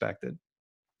what they expected.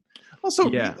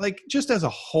 Also, like just as a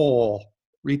whole,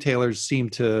 retailers seem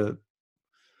to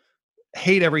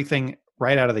hate everything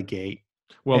right out of the gate.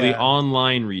 Well, the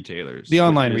online retailers,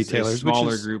 a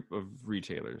smaller group of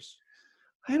retailers.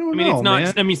 I don't know. It's not.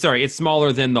 Man. I mean, sorry, it's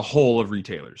smaller than the whole of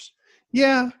retailers.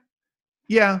 Yeah,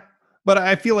 but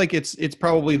I feel like it's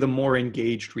probably the more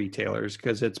engaged retailers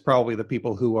because it's probably the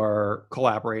people who are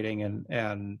collaborating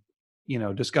and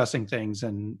discussing things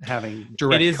and having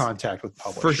direct contact with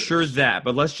publishers. For sure that,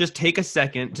 but let's just take a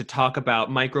second to talk about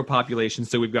micro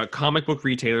populations. So we've got comic book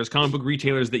retailers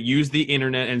that use the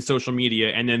internet and social media,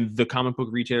 and then the comic book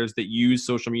retailers that use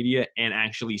social media and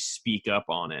actually speak up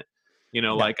on it.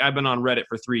 Like I've been on Reddit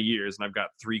for 3 years and I've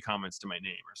got 3 comments to my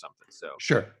name or something. So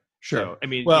sure. So, I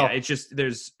mean, it's just, it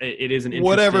is an interesting...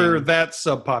 Whatever that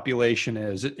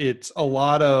subpopulation is, it's a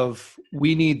lot of,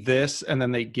 we need this, and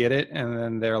then they get it, and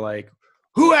then they're like,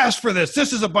 who asked for this?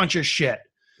 This is a bunch of shit.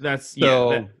 That's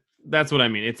what I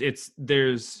mean.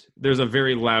 There's a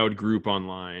very loud group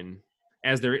online,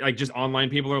 as they're like, just online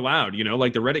people are loud,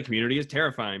 like the Reddit community is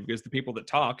terrifying because the people that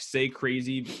talk say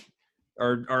crazy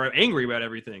are angry about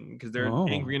everything because they're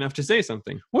angry enough to say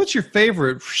something. What's your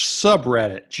favorite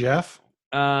subreddit, Jeff?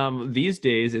 These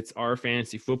days it's our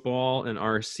fantasy football and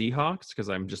our Seahawks because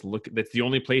I'm just looking. That's the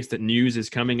only place that news is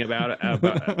coming about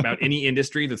any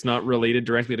industry that's not related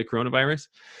directly to coronavirus.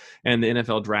 And the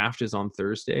NFL draft is on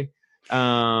Thursday.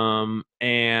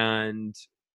 And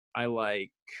I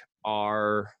like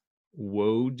our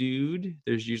Whoa Dude.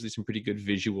 There's usually some pretty good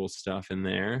visual stuff in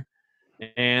there.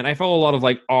 And I follow a lot of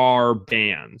like our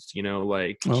bands, keep me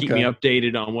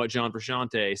updated on what John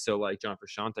Frusciante. So like John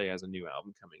Frusciante has a new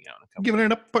album coming out. Giving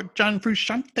it up for John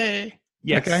Frusciante.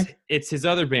 Yes, okay. It's his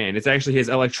other band. It's actually his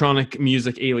electronic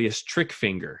music alias Trick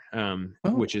Finger,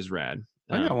 which is rad.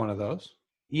 I got one of those.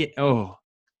 Yeah. Oh,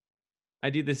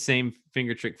 I do the same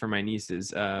finger trick for my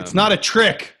nieces. It's not a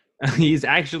trick. He's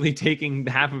actually taking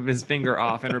half of his finger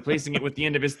off and replacing it with the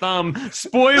end of his thumb.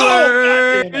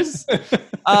 Spoilers!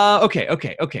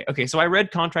 Okay. So I read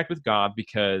Contract with God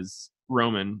because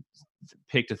Roman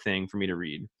picked a thing for me to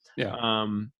read. Yeah.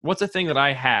 What's a thing that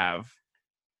I have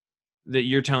that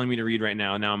you're telling me to read right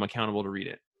now, and now I'm accountable to read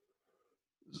it?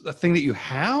 A thing that you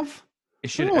have? I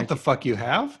don't know what the fuck you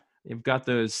have. You've got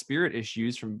those spirit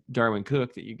issues from Darwin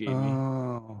Cook that you gave me.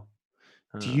 Oh.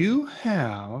 Do you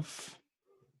have...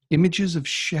 Images of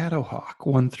Shadowhawk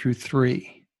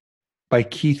 1-3 by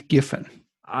Keith Giffen?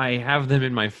 I have them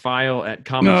in my file at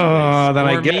Comics. Then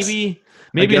I guess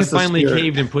maybe I finally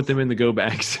caved and put them in the go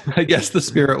bags. I guess the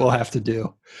spirit will have to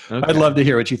do. Okay. I'd love to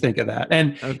hear what you think of that.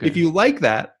 And if you like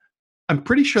that, I'm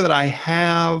pretty sure that I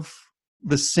have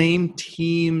the same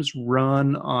team's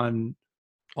run on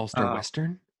All-Star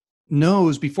Western. No, it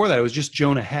was before that. It was just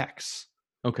Jonah Hex.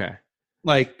 Okay.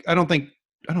 Like I don't think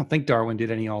Darwin did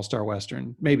any All-Star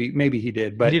Western. Maybe he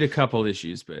did, but he did a couple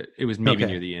issues, but it was maybe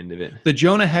near the end of it. The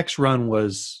Jonah Hex run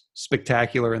was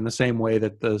spectacular in the same way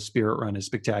that the Spirit run is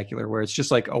spectacular, where it's just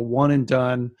like a one and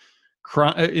done.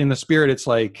 In the Spirit, it's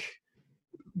like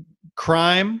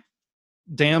crime,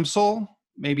 damsel,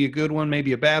 maybe a good one,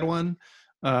 maybe a bad one.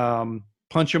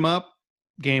 Punch him up,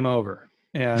 game over.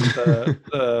 And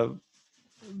the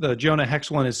Jonah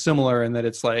Hex one is similar in that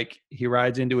it's like he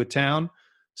rides into a town,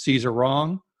 sees a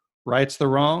wrong, rights the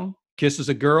wrong, kisses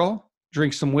a girl,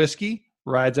 drinks some whiskey,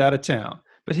 rides out of town.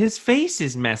 But his face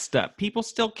is messed up. People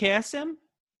still cast him?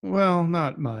 Well,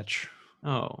 not much.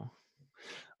 Oh.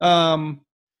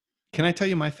 Can I tell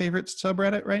you my favorite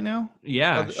subreddit right now?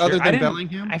 Yeah. Other than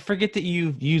Bellingham? I forget that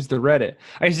you used the Reddit.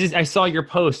 I saw your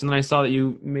post and then I saw that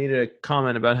you made a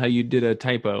comment about how you did a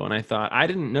typo, and I thought I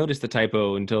didn't notice the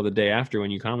typo until the day after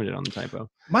when you commented on the typo.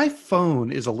 My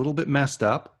phone is a little bit messed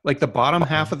up. Like the bottom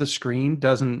half of the screen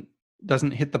doesn't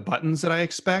hit the buttons that I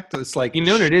expect. It's like, you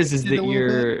know what it is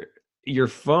that your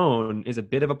phone is a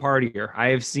bit of a partier.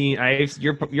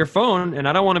 Your phone, and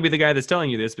I don't want to be the guy that's telling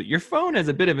you this, but your phone has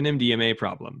a bit of an MDMA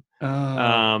problem.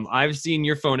 I've seen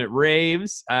your phone at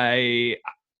raves.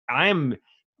 I'm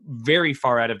very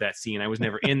far out of that scene. I was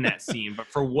never in that scene, but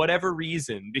for whatever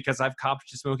reason, because I've copped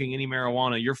to smoking any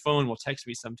marijuana, your phone will text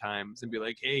me sometimes and be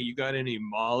like, "Hey, you got any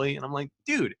Molly?" And I'm like,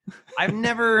 "Dude,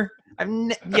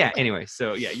 yeah." Anyway,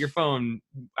 so yeah, your phone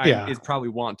is probably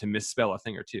want to misspell a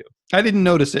thing or two. I didn't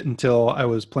notice it until I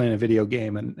was playing a video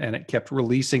game and it kept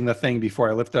releasing the thing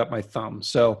before I lifted up my thumb.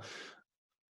 So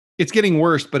it's getting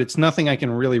worse, but it's nothing I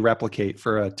can really replicate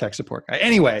for a tech support guy.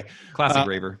 Anyway, classic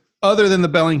raver. Other than the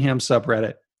Bellingham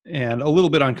subreddit and a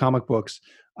little bit on comic books,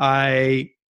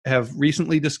 I have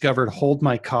recently discovered Hold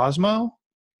My Cosmo.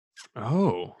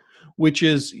 Oh. Which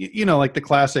is, like the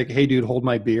classic, hey, dude, hold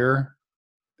my beer.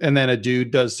 And then a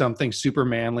dude does something super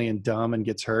manly and dumb and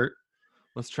gets hurt.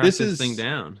 Let's track this thing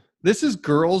down. This is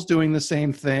girls doing the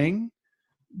same thing,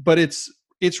 but it's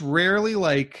rarely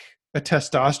like a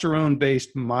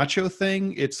testosterone-based macho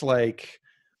thing. It's like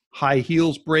high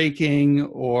heels breaking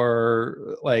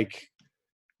or like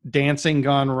dancing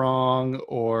gone wrong,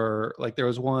 or like there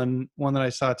was one that I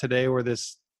saw today where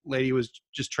this lady was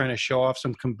just trying to show off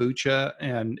some kombucha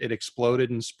and it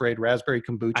exploded and sprayed raspberry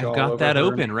kombucha all over. I've got that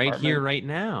open right here, right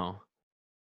now.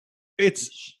 It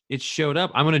showed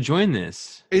up. I'm going to join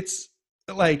this. It's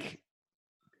like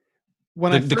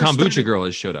when the kombucha girl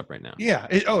has showed up right now. Yeah.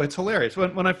 It's hilarious.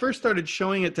 When I first started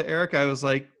showing it to Erica, I was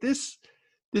like, this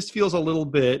feels a little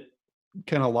bit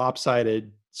kind of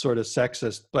lopsided, sort of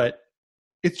sexist, but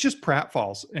it's just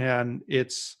pratfalls, and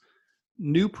it's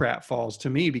new pratfalls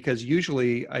to me because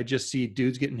usually I just see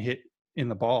dudes getting hit in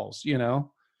the balls,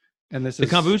 and the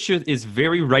kombucha is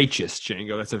very righteous,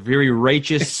 Django. That's a very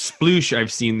righteous sploosh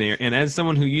I've seen there. And as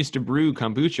someone who used to brew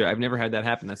kombucha, I've never had that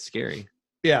happen. That's scary.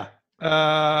 Yeah.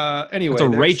 Anyway, it's a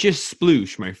righteous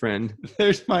sploosh, my friend.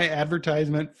 There's my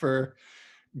advertisement for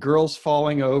girls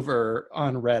falling over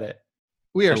on Reddit.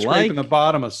 We are scraping the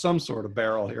bottom of some sort of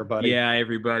barrel here, buddy. Yeah,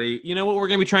 everybody. You know what we're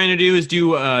going to be trying to do is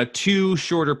do 2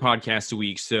 shorter podcasts a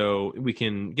week so we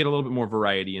can get a little bit more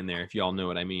variety in there, if y'all know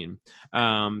what I mean.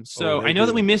 I know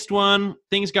that we missed one.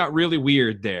 Things got really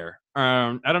weird there.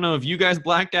 I don't know if you guys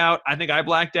blacked out. I think I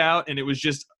blacked out, and it was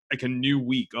just like a new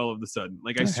week all of a sudden.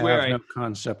 Like I swear, have no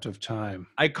concept of time.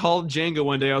 I called Django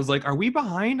one day. I was like, "Are we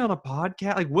behind on a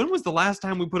podcast? Like, when was the last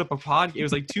time we put up a podcast?" It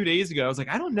was like 2 days ago. I was like,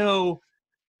 "I don't know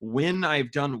when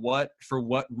I've done what for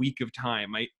what week of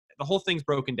time." The whole thing's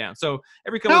broken down. So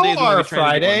every couple of days,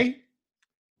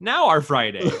 now our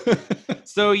Friday.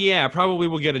 So yeah, probably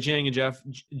we'll get a Jang and Jeff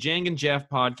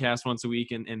podcast once a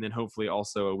week, and then hopefully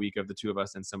also a week of the two of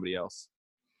us and somebody else.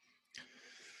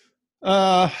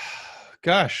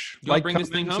 Gosh, like, bring this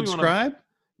thing home. Subscribe.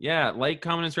 Yeah, like,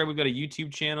 comment, and subscribe. We've got a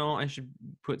YouTube channel. I should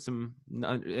put some.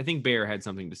 I think Bear had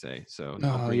something to say, so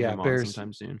I'll bring him on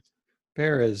sometime soon.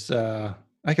 Bear is. I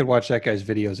could watch that guy's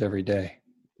videos every day.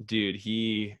 Dude,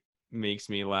 he makes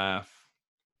me laugh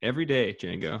every day,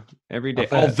 Django. Every day.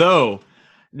 Although,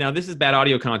 now this is bad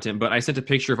audio content, but I sent a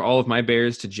picture of all of my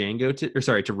bears to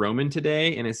to Roman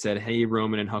today, and it said, "Hey,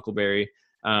 Roman and Huckleberry,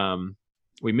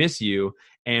 we miss you."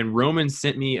 And Roman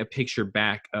sent me a picture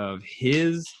back of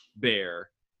his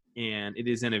bear, and it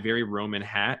is in a very Roman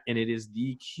hat, and it is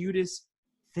the cutest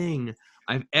thing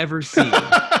I've ever seen.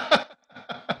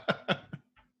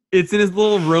 It's in his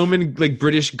little Roman, like,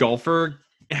 British golfer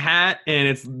hat, and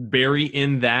it's Barry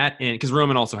in that, and because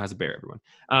Roman also has a bear, everyone.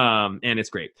 And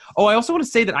it's great. Oh, I also want to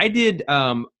say that I did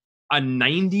a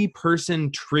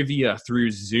 90-person trivia through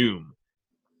Zoom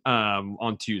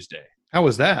on Tuesday. How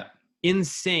was that?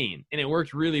 Insane. And it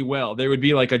worked really well. There would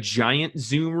be like a giant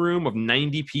Zoom room of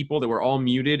 90 people that were all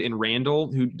muted, and Randall,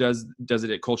 who does it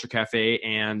at Culture Cafe,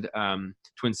 and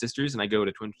Twin Sisters, and I go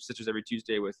to Twin Sisters every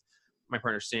Tuesday with my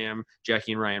partner Sam,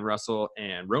 Jackie and Ryan Russell,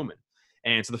 and Roman.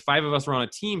 And so the 5 of us were on a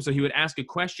team. So he would ask a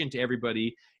question to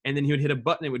everybody, and then he would hit a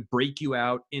button that would break you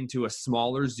out into a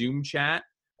smaller Zoom chat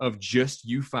of just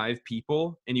you 5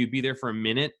 people. And you'd be there for a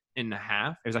minute and a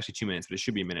half. It was actually 2 minutes, but it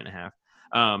should be a minute and a half.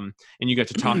 And you got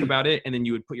to talk about it. And then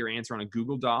you would put your answer on a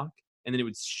Google Doc, and then it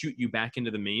would shoot you back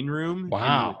into the main room.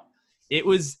 Wow. It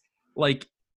was like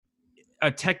a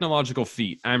technological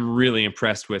feat. I'm really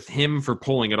impressed with him for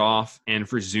pulling it off and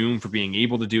for Zoom for being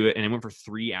able to do it. And it went for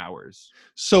 3 hours.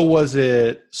 So was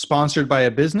it sponsored by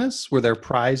a business? Were there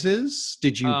prizes?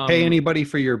 Did you pay anybody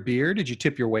for your beer? Did you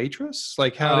tip your waitress?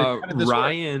 Like how did this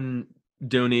Ryan work?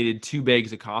 Donated 2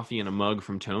 bags of coffee and a mug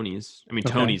from Tony's. I mean,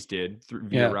 okay. Tony's did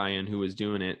via Ryan, who was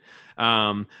doing it.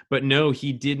 But no,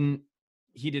 he didn't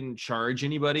charge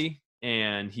anybody,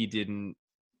 and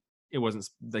it wasn't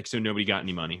like, so nobody got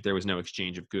any money. There was no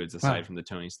exchange of goods aside from the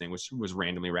Tony's thing, which was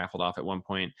randomly raffled off at one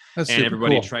point. And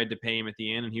everybody tried to pay him at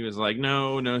the end, and he was like,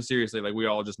 no, seriously, like we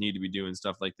all just need to be doing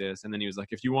stuff like this. And then he was like,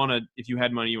 if you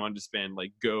had money you wanted to spend,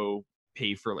 like go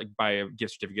pay for, like buy a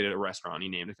gift certificate at a restaurant. He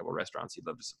named a couple of restaurants he'd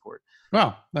love to support.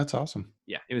 Wow, that's awesome.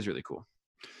 Yeah, it was really cool.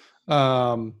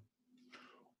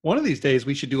 One of these days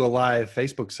we should do a live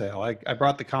Facebook sale. I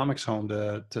brought the comics home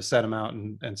to set them out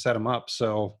and set them up.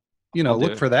 So,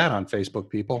 look for that on Facebook,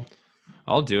 people.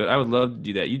 I'll do it. I would love to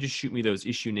do that. You just shoot me those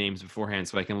issue names beforehand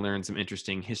so I can learn some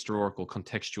interesting historical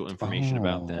contextual information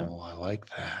about them. Oh, I like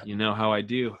that. You know how I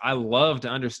do. I love to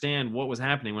understand what was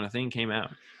happening when a thing came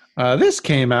out. This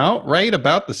came out right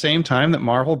about the same time that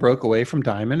Marvel broke away from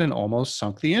Diamond and almost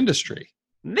sunk the industry.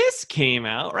 This came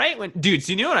out right when, dude,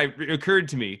 so what occurred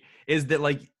to me is that,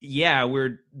 like, yeah,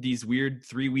 we're these weird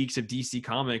 3 weeks of DC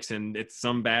Comics, and it's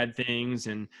some bad things,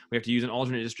 and we have to use an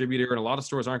alternate distributor, and a lot of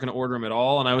stores aren't going to order them at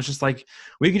all. And I was just like,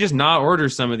 we can just not order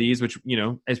some of these, which,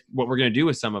 is what we're going to do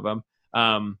with some of them.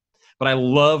 But I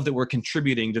love that we're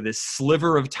contributing to this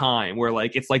sliver of time where,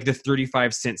 like, it's like the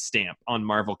 35-cent stamp on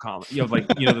Marvel Comics, the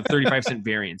 35-cent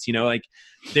variants, like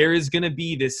there is going to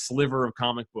be this sliver of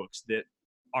comic books that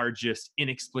are just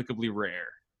inexplicably rare.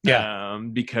 Yeah.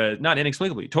 Because not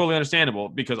inexplicably, totally understandable,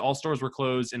 because all stores were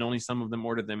closed and only some of them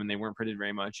ordered them, and they weren't printed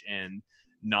very much, and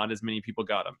not as many people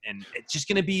got them. And it's just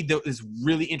going to be this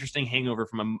really interesting hangover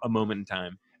from a moment in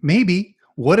time. Maybe.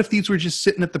 What if these were just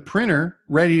sitting at the printer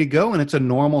ready to go and it's a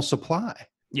normal supply?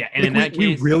 Yeah. And in that case,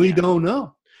 we really don't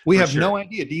know. We have no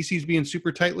idea. DC's being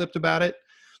super tight-lipped about it.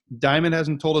 Diamond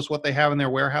hasn't told us what they have in their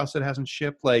warehouse that hasn't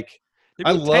shipped. Like,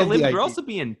 I love the idea. They're also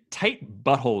being tight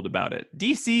buttholed about it.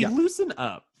 DC, loosen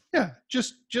up. Yeah,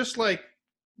 just chill.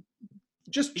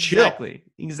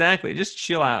 Exactly. Just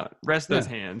chill out. Rest those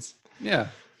hands. Yeah.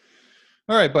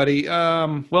 All right, buddy.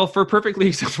 Well, for Perfectly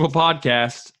Acceptable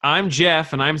Podcast, I'm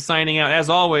Jeff, and I'm signing out. As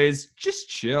always, just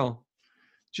chill.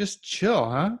 Just chill,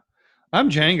 huh? I'm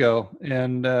Django,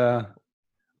 and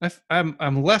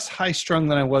I'm less high-strung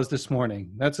than I was this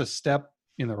morning. That's a step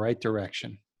in the right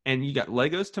direction. And you got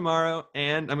Legos tomorrow,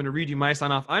 and I'm going to read you my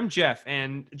sign off. I'm Jeff,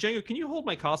 and Django, can you hold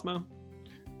my Cosmo?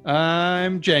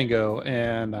 I'm Django,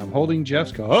 and I'm holding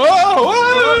Jeff's Cosmo.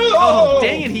 Oh,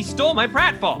 dang it, he stole my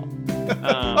pratfall.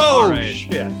 All right.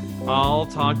 Shit. I'll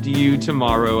talk to you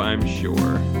tomorrow, I'm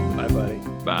sure. Bye, buddy.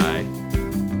 Bye.